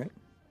basketball, right?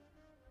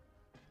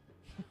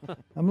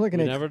 I'm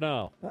looking you at. Never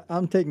know.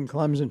 I'm taking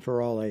Clemson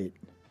for all 8.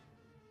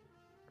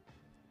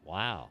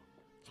 Wow.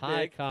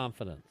 High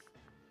confidence.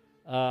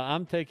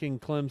 I'm taking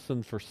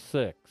Clemson for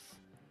 6.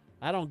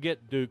 I don't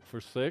get Duke for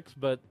 6,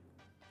 but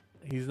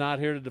he's not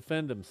here to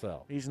defend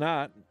himself. He's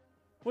not.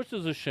 Which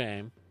is a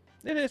shame.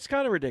 It's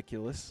kind of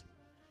ridiculous.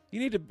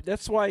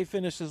 That's why he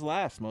finishes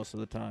last most of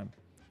the time.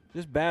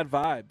 Just bad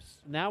vibes.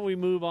 Now we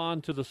move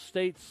on to the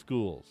state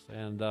schools,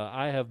 and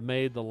I have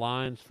made the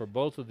lines for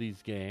both of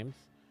these games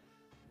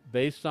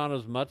based on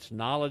as much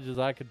knowledge as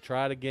I could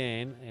try to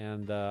gain,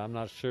 and I'm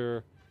not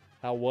sure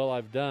how well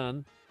I've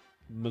done.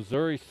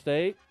 Missouri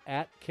State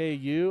at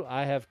KU.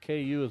 I have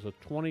KU as a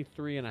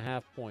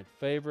 23.5-point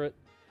favorite.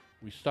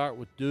 We start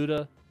with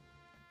Duda.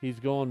 He's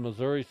going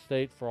Missouri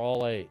State for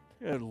all 8.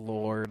 Good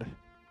Lord.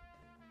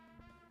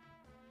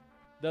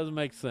 Doesn't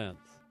make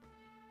sense.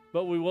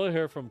 But we will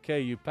hear from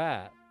KU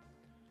Pat.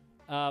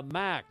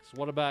 Max,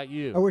 what about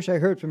you? I wish I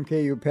heard from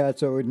KU Pat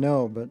so I would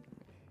know, but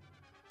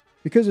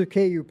because of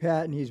KU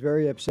Pat and he's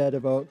very upset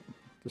about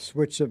the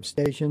switch of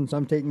stations,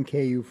 I'm taking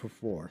KU for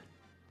 4.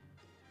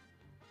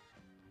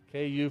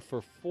 KU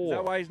for 4. Is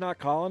that why he's not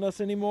calling us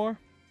anymore?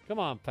 Come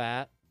on,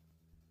 Pat.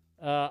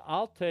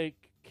 I'll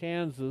take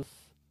Kansas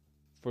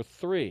for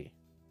 3.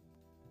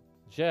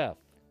 Jeff.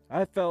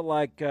 I felt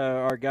like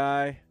our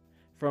guy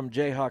from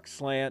Jayhawk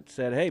Slant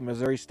said, hey,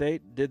 Missouri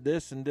State did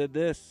this and did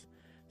this.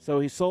 So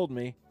he sold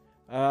me.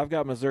 I've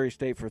got Missouri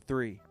State for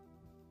 3.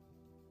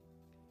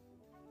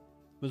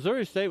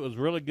 Missouri State was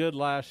really good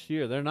last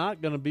year. They're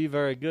not going to be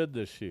very good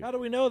this year. How do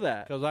we know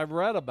that? Because I've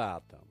read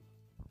about them.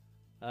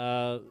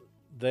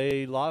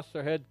 They lost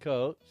their head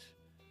coach.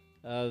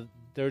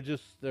 They're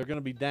going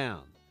to be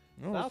down.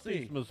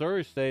 Southeast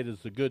Missouri State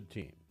is a good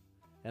team,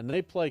 and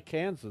they play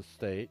Kansas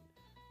State.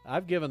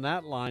 I've given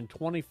that line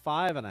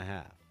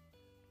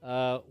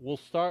 25.5. We'll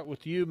start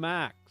with you,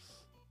 Max.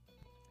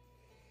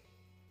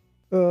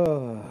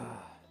 I'm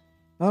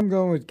I'm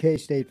going with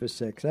K-State for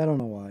 6. I don't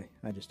know why.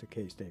 I just took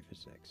K-State for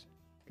 6.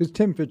 Because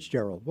Tim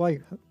Fitzgerald. Why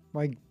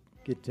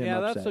get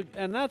Tim upset?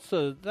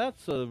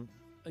 That's a.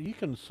 You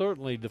can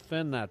certainly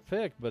defend that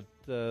pick, but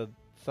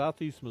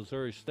Southeast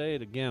Missouri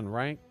State again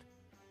ranked,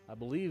 I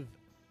believe,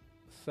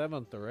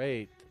 7th or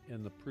 8th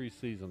in the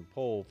preseason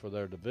poll for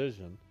their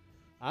division.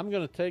 I'm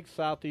going to take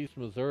Southeast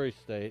Missouri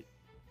State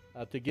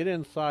to get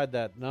inside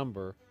that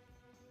number,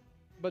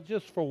 but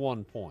just for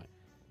 1 point.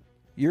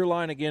 Your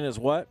line again is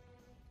what?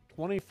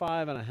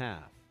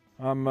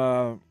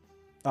 25.5.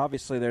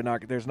 Obviously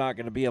there's not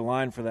going to be a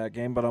line for that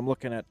game, but I'm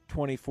looking at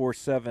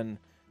 24/7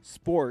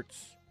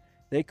 Sports.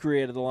 They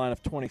created the line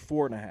of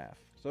 24.5.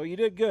 So you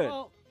did good.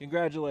 Well,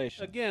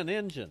 congratulations. Again,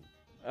 Injun.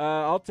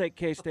 I'll take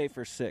K-State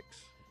for 6.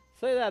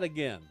 Say that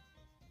again.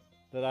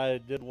 That I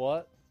did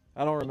what?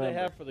 I don't What remember. did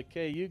they have for the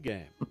KU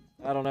game?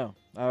 I don't know.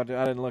 I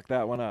didn't look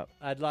that one up.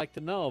 I'd like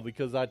to know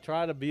because I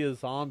try to be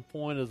as on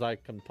point as I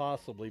can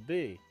possibly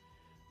be.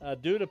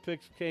 Duda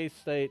picks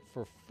K-State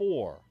for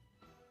 4.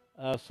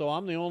 So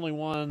I'm the only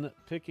one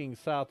picking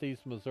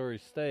Southeast Missouri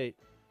State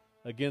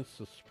against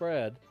the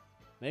spread.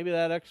 Maybe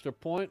that extra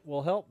point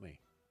will help me.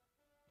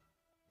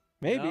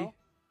 Maybe. You know?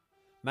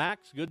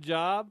 Max, good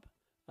job.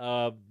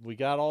 We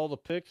got all the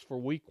picks for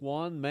week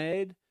 1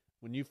 made.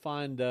 When you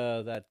find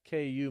that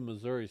KU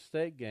Missouri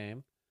State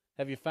game,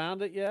 have you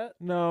found it yet?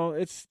 No,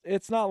 it's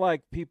not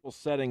like people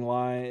setting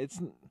line.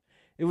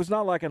 It was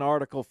not like an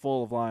article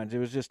full of lines. It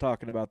was just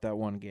talking about that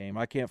one game.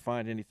 I can't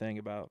find anything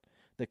about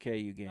the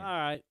KU game. All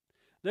right.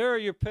 There are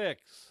your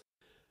picks.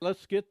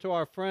 Let's get to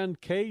our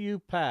friend KU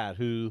Pat,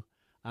 who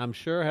I'm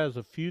sure has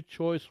a few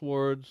choice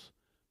words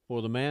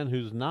for the man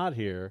who's not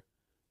here,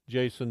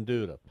 Jason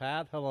Duda.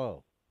 Pat,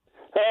 hello.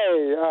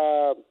 Hey,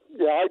 I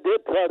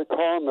did try to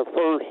call in the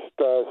first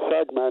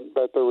segment,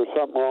 but there was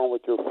something wrong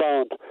with your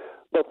phones.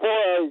 Before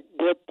I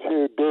get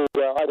to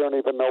Duda, I don't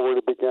even know where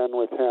to begin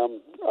with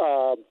him.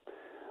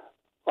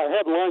 I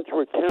had lunch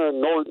with Karen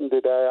Norton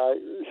today.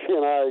 She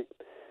and I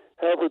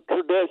have a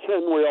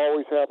tradition. We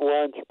always have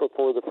lunch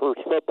before the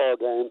first football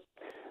game.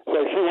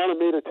 So she wanted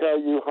me to tell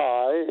you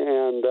hi,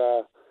 and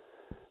of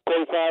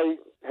course I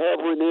have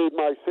renewed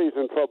my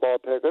season football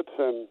tickets,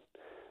 and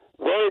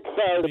very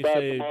excited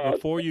about tomorrow.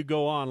 Before you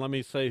go on, let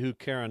me say who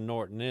Karen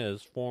Norton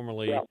is,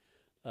 formerly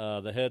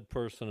the head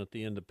person at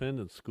the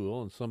Independent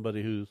School and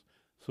somebody who's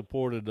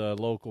supported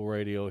local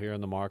radio here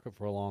in the market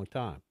for a long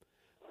time.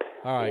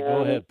 All right,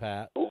 go ahead,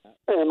 Pat.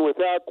 And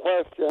without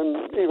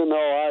question, even though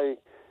I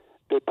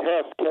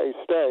detest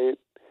K-State,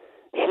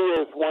 she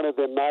is one of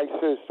the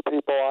nicest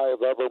people I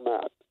have ever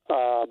met,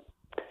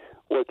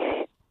 which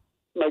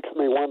makes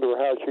me wonder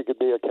how she could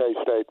be a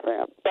K-State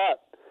fan.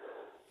 But,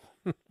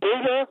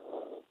 Duda,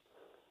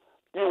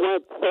 you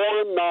went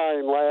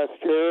 4-9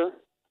 last year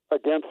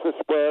against the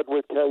spread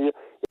with KU.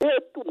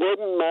 It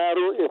wouldn't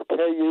matter if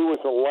KU was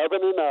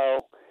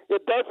 11-0.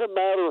 It doesn't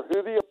matter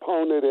who the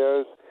opponent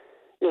is.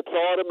 It's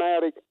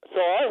automatic. So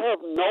I have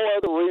no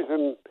other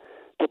reason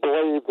to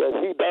believe that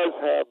he does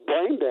have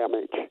brain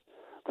damage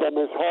from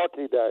his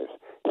hockey days.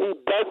 He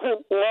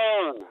doesn't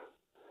learn,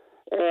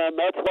 and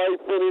that's why he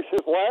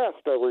finishes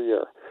last every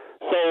year.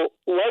 So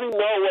let him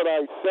know what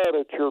I said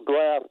at your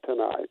draft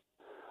tonight.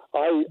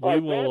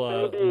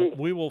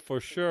 We will for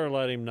sure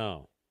let him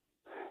know.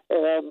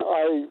 And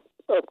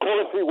of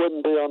course, he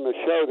wouldn't be on the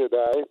show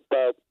today,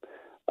 but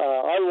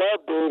I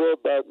love Duda,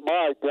 but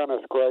my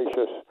goodness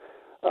gracious,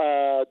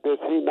 does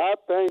he not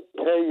think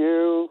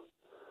KU,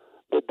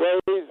 the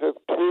days of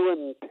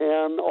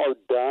 2-10 are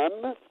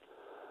done?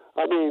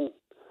 I mean,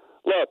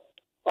 look,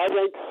 I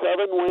think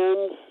 7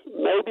 wins,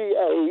 maybe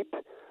 8.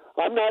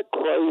 I'm not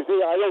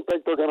crazy. I don't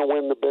think they're going to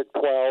win the Big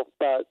 12,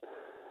 but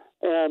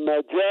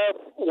Jeff,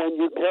 when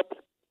you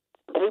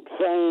keep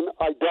saying,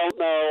 I don't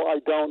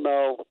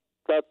know,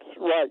 that's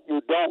right,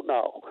 you don't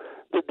know.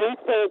 The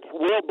defense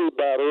will be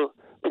better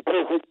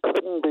because it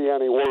couldn't be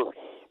any worse.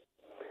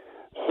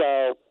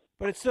 So,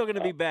 but it's still going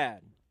to be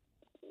bad.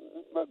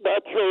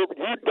 That's you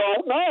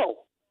don't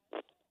know.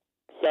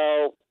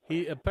 So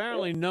he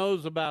apparently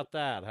knows about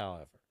that,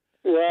 however.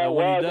 Yeah,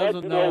 when he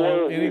doesn't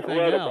know anything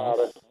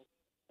else.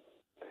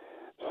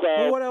 So,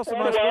 well, what else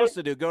am I supposed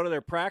to do? Go to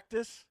their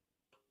practice?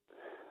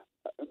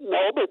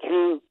 No, but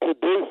you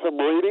could do some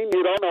reading.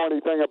 You don't know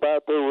anything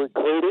about their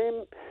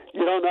recruiting.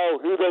 You don't know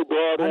who they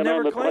brought in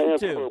on the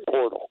transfer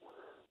portal.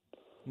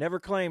 Never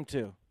claimed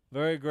to.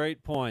 Very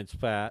great points,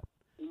 Pat.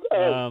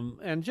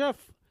 And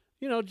Jeff,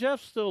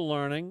 Jeff's still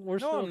learning.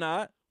 I'm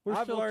not.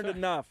 I've learned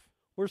enough.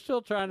 We're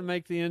still trying to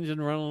make the engine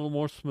run a little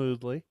more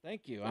smoothly.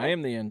 Thank you. I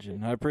am the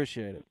engine. I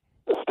appreciate it.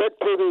 Stick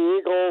to the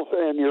Eagles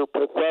and your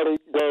pathetic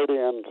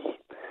Guardians.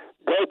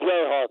 Go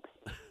Jayhawks.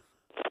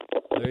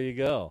 There you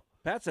go.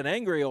 Pat's an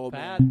angry old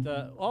man.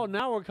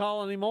 Now we're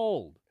calling him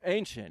old.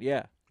 Ancient,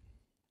 yeah.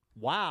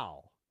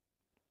 Wow.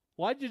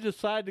 Why'd you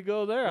decide to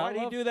go there? Why'd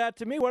he do that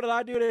to me? What did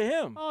I do to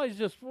him? Oh,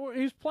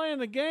 he's playing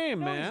the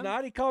game, man. He's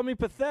not. He called me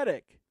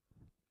pathetic.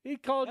 He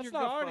called your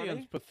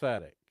Guardians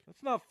pathetic.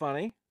 That's not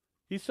funny.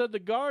 He said the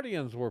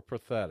Guardians were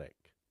pathetic.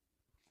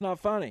 It's not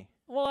funny.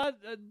 Well,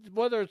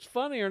 whether it's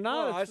funny or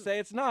not. Well, I say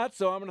it's not,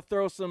 so I'm going to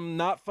throw some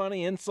not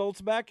funny insults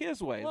back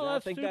his way. Well,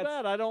 that's too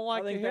bad. I don't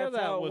like to hear that.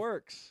 How it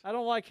works. I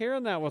don't like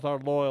hearing that with our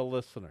loyal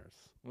listeners.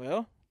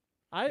 Well,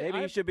 maybe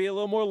you should be a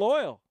little more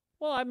loyal.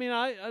 Well, I mean,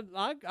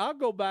 I'll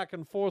go back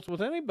and forth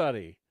with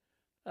anybody,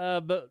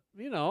 but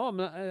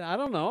I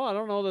don't know. I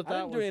don't know that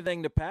I didn't do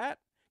anything to Pat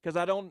because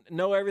I don't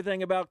know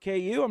everything about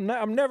KU.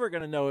 I'm never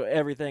going to know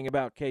everything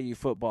about KU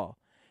football.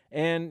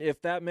 And if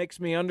that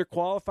makes me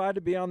underqualified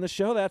to be on the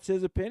show, that's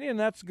his opinion.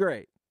 That's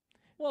great.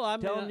 Well, I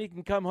mean, tell him he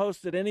can come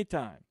host at any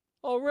time.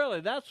 Oh,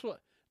 really? That's what.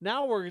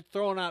 Now we're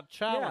throwing out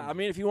challenges. Yeah, I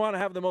mean, if you want to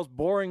have the most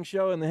boring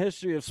show in the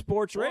history of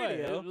sports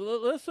radio,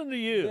 listen to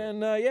you.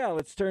 Then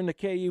let's turn to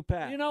KU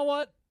Pat. You know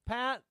what,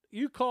 Pat?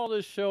 You call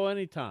this show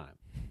anytime.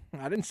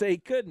 I didn't say he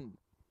couldn't.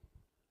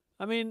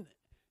 I mean,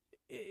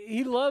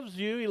 he loves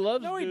you. He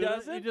loves you. No, he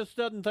doesn't. He just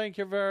doesn't think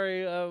you're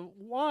very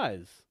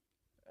wise.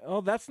 Oh,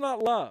 that's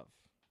not love.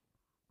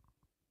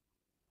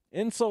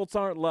 Insults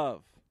aren't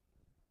love.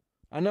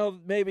 I know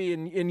maybe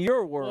in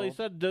your world. Well, he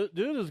said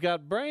Duda's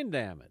got brain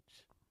damage.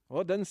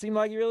 Well, it doesn't seem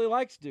like he really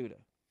likes Duda.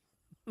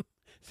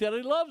 Said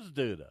he loves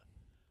Duda.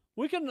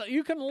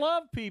 You can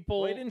love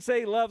people. Well, he didn't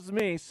say he loves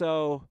me,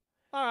 so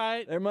all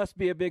right. There must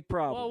be a big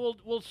problem. Well,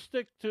 we'll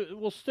stick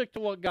to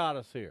what got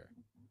us here.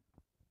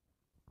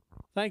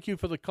 Thank you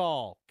for the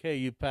call,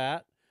 KU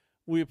Pat.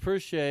 We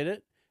appreciate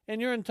it, and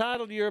you're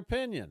entitled to your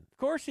opinion. Of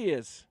course he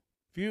is.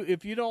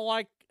 If you don't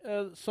like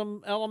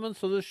some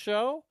elements of this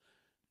show,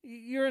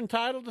 you're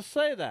entitled to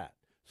say that.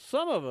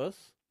 Some of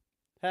us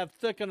have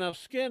thick enough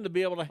skin to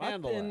be able to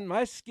handle it.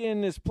 My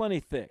skin is plenty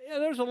thick. Yeah,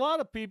 there's a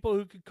lot of people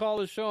who could call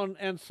the show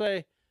and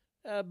say,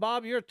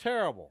 Bob, you're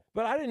terrible.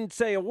 But I didn't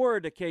say a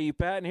word to KU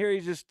Pat, and here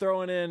he's just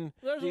throwing in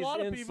There's these a lot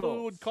of insults. people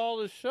who would call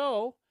this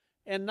show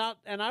and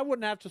I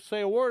wouldn't have to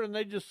say a word, and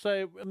they just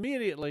say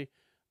immediately,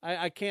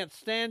 I can't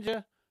stand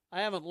you. I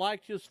haven't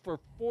liked you for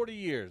 40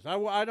 years.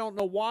 I don't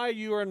know why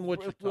you are in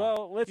Wichita.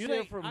 Well, let's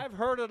hear from. I've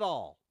heard it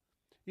all.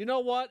 You know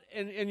what?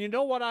 And you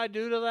know what I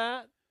do to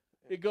that?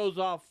 It goes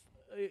off.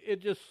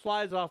 It just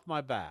slides off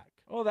my back.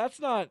 Well, that's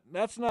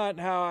not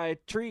how I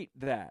treat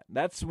that.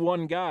 That's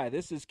one guy.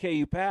 This is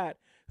KU Pat,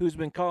 who's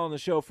been calling the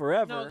show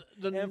forever,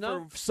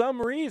 for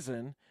some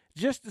reason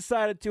just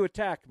decided to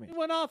attack me. He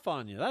went off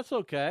on you. That's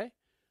okay.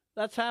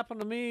 That's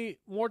happened to me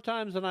more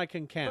times than I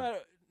can count.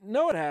 But,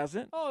 no, it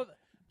hasn't. Oh,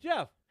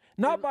 Jeff.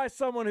 Not by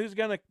someone who's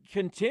going to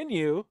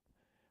continue.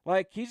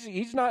 Like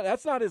he's not.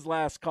 That's not his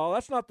last call.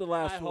 That's not the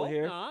last we'll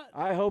hear. Not.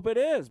 I hope it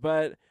is.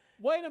 But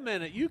wait a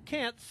minute. You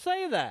can't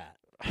say that.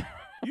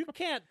 You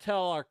can't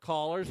tell our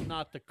callers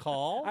not to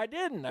call. I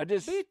didn't. I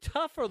just be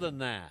tougher than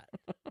that.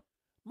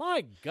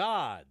 My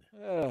God.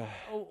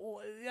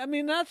 I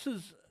mean, that's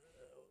as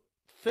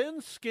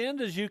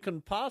thin-skinned as you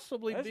can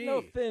possibly be. There's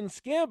no thin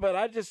skin,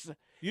 but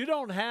you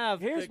don't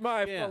have. Here's thick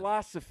my skin.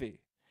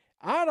 philosophy.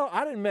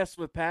 I didn't mess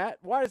with Pat.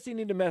 Why does he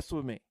need to mess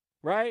with me?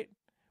 Right?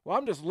 Well,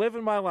 I'm just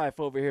living my life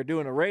over here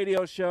doing a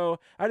radio show.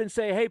 I didn't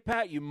say, hey,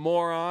 Pat, you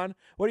moron.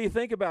 What do you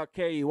think about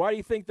KU? Why do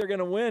you think they're going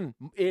to win,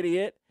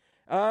 idiot?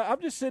 I'm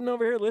just sitting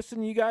over here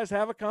listening to you guys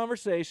have a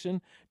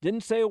conversation.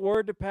 Didn't say a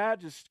word to Pat,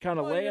 just kind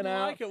of laying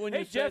out. Like it when hey,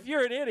 you Jeff, said,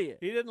 you're an idiot.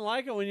 He didn't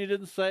like it when you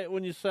didn't say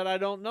when you said I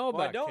don't know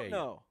about I don't KU.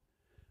 know.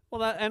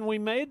 Well, and we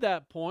made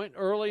that point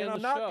early in the show.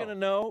 I'm not going to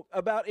know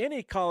about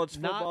any college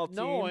football team.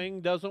 Not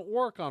knowing doesn't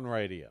work on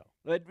radio.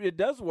 It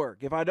does work.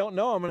 If I don't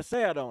know, I'm going to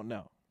say I don't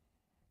know.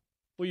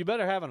 Well, you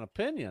better have an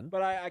opinion.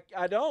 But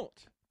I don't.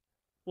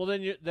 Well,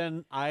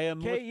 then I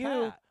am KU. with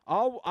Pat.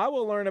 I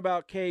will learn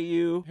about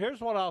KU.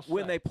 Here's what I'll say.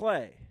 When they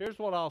play. Here's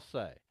what I'll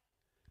say.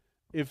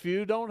 If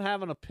you don't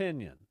have an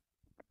opinion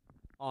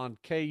on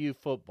KU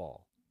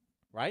football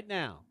right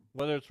now,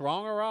 whether it's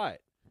wrong or right,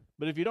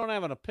 but if you don't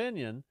have an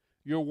opinion,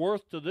 your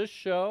worth to this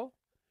show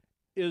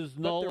is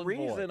null and void. But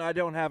the reason I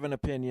don't have an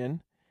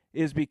opinion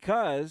is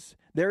because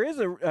there is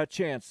a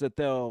chance that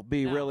they'll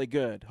be really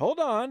good. Hold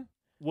on.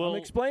 I'm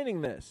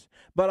explaining this.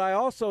 But I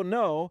also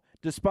know,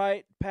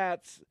 despite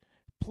Pat's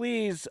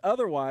pleas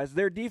otherwise,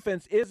 their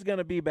defense is going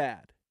to be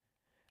bad.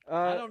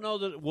 I don't know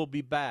that it will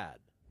be bad.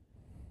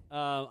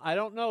 I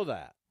don't know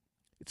that.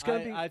 It's going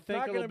to be. I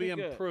think it'll be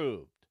good.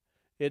 improved.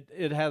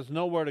 It has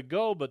nowhere to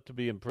go but to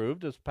be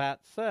improved, as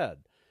Pat said.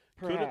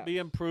 Perhaps. Could it be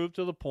improved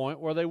to the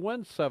point where they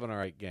win 7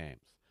 or 8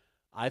 games?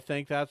 I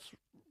think that's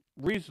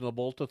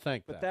reasonable to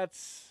think that. But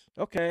that's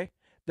okay.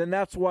 Then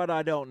that's what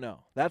I don't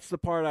know. That's the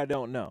part I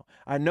don't know.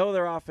 I know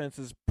their offense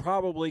is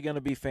probably going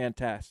to be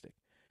fantastic.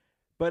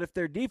 But if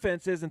their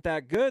defense isn't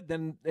that good,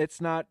 then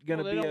it's not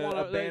going to be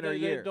a banner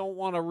year. They don't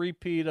want a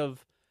repeat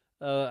of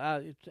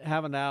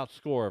having to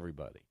outscore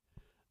everybody.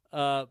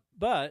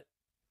 But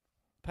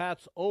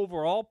Pat's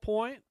overall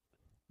point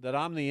that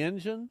I'm the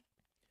engine,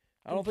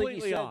 I don't think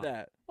he said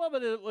that. Well,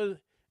 but it was,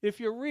 if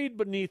you read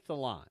beneath the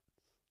lines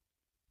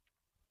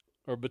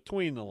or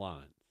between the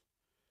lines.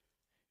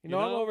 You know,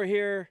 I'm over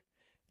here.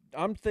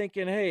 I'm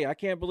thinking, hey, I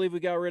can't believe we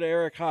got rid of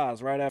Eric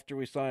Haas right after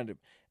we signed him.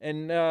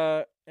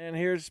 And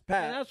here's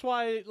Pat. And that's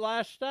why he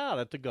lashed out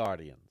at the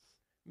Guardians.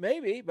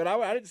 Maybe, but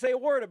I didn't say a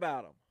word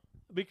about him.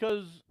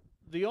 Because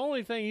the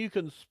only thing you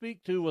can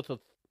speak to with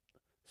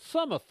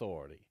some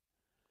authority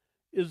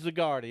is the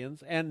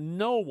Guardians, and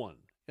no one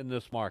in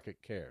this market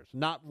cares.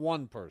 Not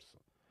one person.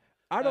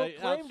 I don't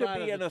claim to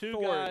outside be of an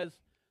authority.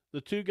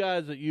 The two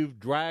guys that you've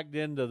dragged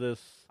into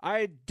this.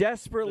 I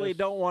desperately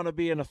don't want to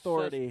be an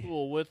authority.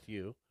 Cesspool with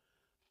you.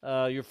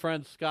 Your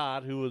friend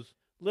Scott, who was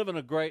living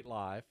a great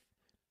life.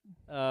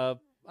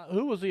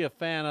 Who was he a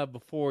fan of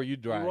before you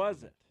dragged him? He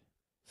wasn't.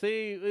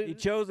 See, he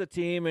chose a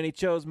team, and he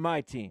chose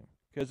my team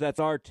because that's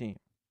our team.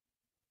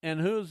 And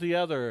who's the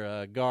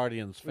other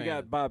Guardians fan? We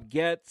got Bob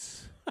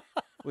Getz.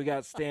 We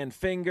got Stan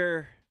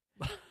Finger.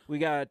 We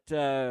got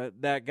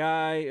that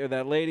guy or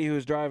that lady who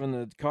was driving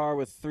the car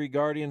with 3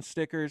 Guardian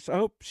stickers. I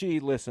hope she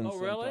listens. Oh,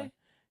 really? Sometime.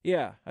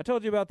 Yeah. I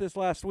told you about this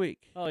last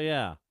week. Oh,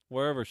 yeah.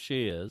 Wherever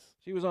she is.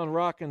 She was on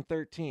Rockin'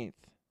 13th.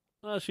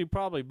 Well, she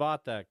probably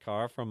bought that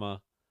car from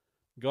a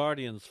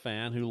Guardians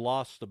fan who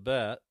lost a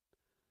bet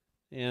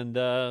and,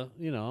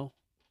 to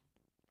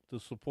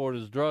support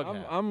his drug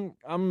habit.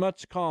 I'm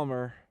much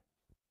calmer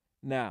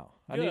now.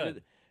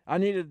 Good. I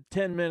needed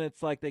 10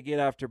 minutes like they get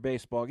after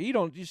baseball. You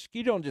don't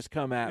just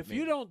come at me. If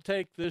you don't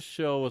take this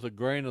show with a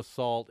grain of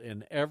salt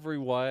in every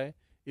way,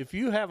 if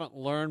you haven't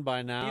learned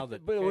by now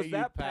that but was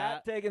that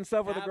Pat taking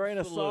stuff with a grain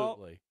of salt?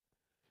 Absolutely.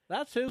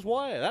 That's his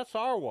way. That's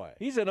our way.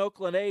 He's an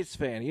Oakland A's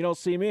fan. You don't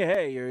see me.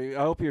 Hey,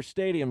 I hope your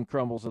stadium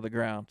crumbles to the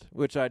ground,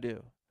 which I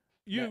do.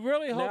 You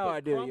really hope now it I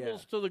do,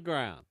 crumbles to the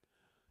ground.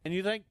 And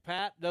you think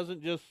Pat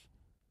doesn't just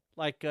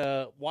wipe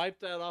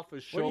that off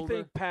his shoulder? What do you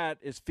think Pat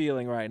is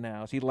feeling right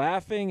now? Is he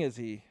laughing? Is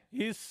he?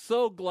 He's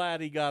so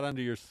glad he got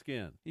under your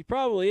skin. He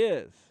probably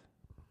is.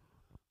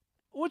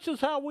 Which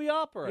is how we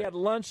operate. He had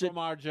lunch from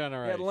our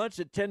generation. He had lunch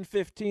at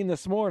 10:15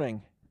 this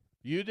morning.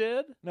 You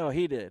did? No,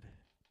 he did.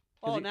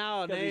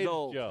 Now an age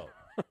joke.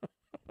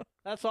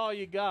 That's all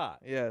you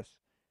got. Yes.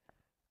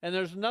 And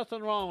there's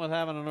nothing wrong with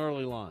having an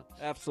early lunch.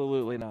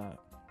 Absolutely not.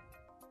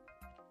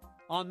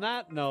 On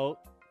that note,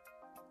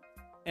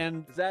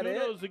 and is that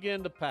kudos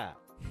again to Pat.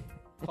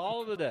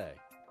 Call it a day.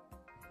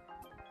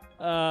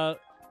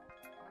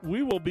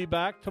 We will be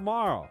back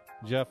tomorrow.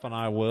 Jeff and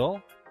I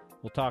will.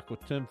 We'll talk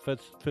with Tim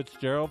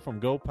Fitzgerald from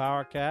Go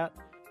Power Cat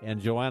and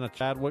Joanna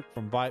Chadwick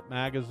from Byte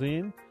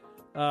Magazine.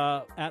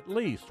 At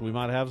least we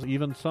might have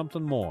even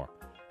something more.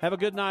 Have a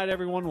good night,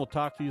 everyone. We'll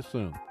talk to you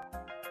soon.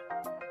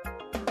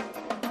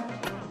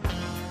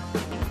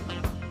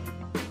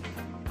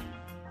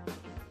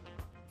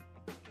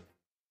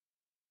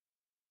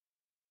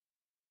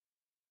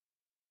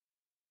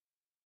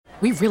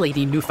 We really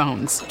need new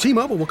phones.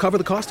 T-Mobile will cover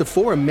the cost of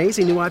 4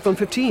 amazing new iPhone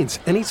 15s,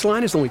 and each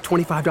line is only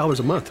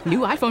 $25 a month. New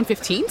iPhone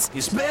 15s?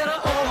 It's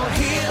better over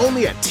here.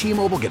 Only at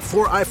T-Mobile, get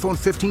 4 iPhone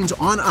 15s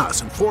on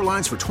us and 4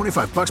 lines for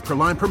 $25 per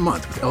line per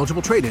month with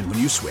eligible trade-in when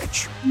you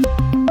switch.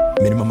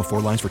 Minimum of 4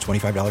 lines for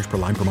 $25 per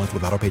line per month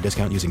with autopay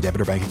discount using debit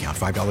or bank account.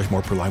 $5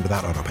 more per line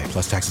without autopay,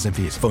 plus taxes and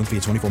fees. Phone fee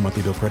at 24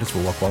 monthly bill credits for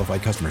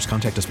well-qualified customers.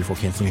 Contact us before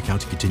canceling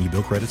account to continue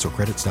bill credits or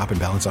credit stop and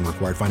balance on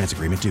required finance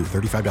agreement due.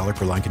 $35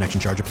 per line connection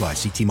charge applies.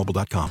 See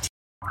T-Mobile.com.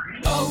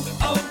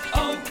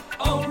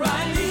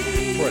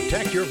 O'Reilly.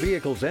 Protect your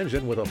vehicle's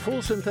engine with a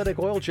full synthetic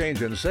oil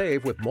change and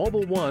save with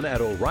Mobile One at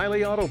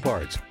O'Reilly Auto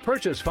Parts.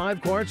 Purchase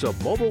 5 quarts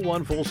of Mobile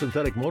One full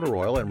synthetic motor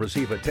oil and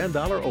receive a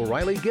 $10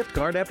 O'Reilly gift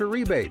card after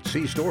rebate.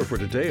 See store for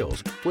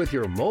details. With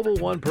your Mobile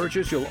One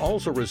purchase, you'll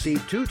also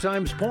receive 2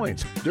 times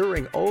points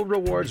during O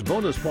Rewards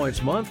Bonus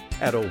Points Month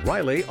at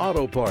O'Reilly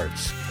Auto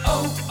Parts.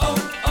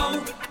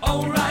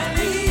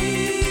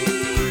 O'Reilly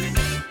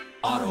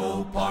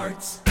Auto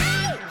Parts.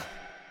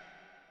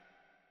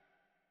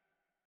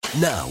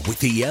 Now, with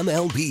the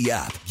MLB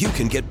app, you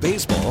can get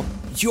baseball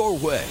your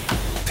way.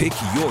 Pick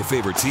your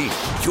favorite team,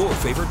 your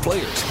favorite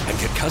players, and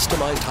get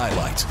customized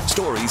highlights,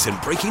 stories, and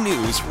breaking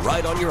news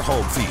right on your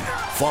home feed.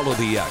 Follow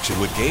the action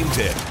with Game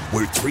 10,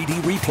 where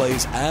 3D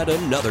replays add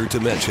another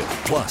dimension.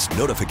 Plus,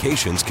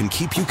 notifications can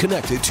keep you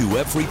connected to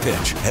every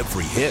pitch,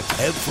 every hit,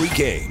 every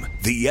game.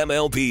 The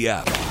MLB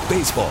app.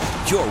 Baseball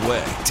your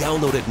way.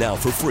 Download it now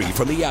for free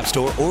from the App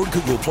Store or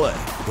Google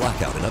Play.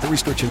 Blackout and other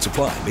restrictions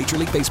apply. Major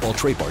League Baseball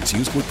trademarks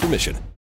used with permission.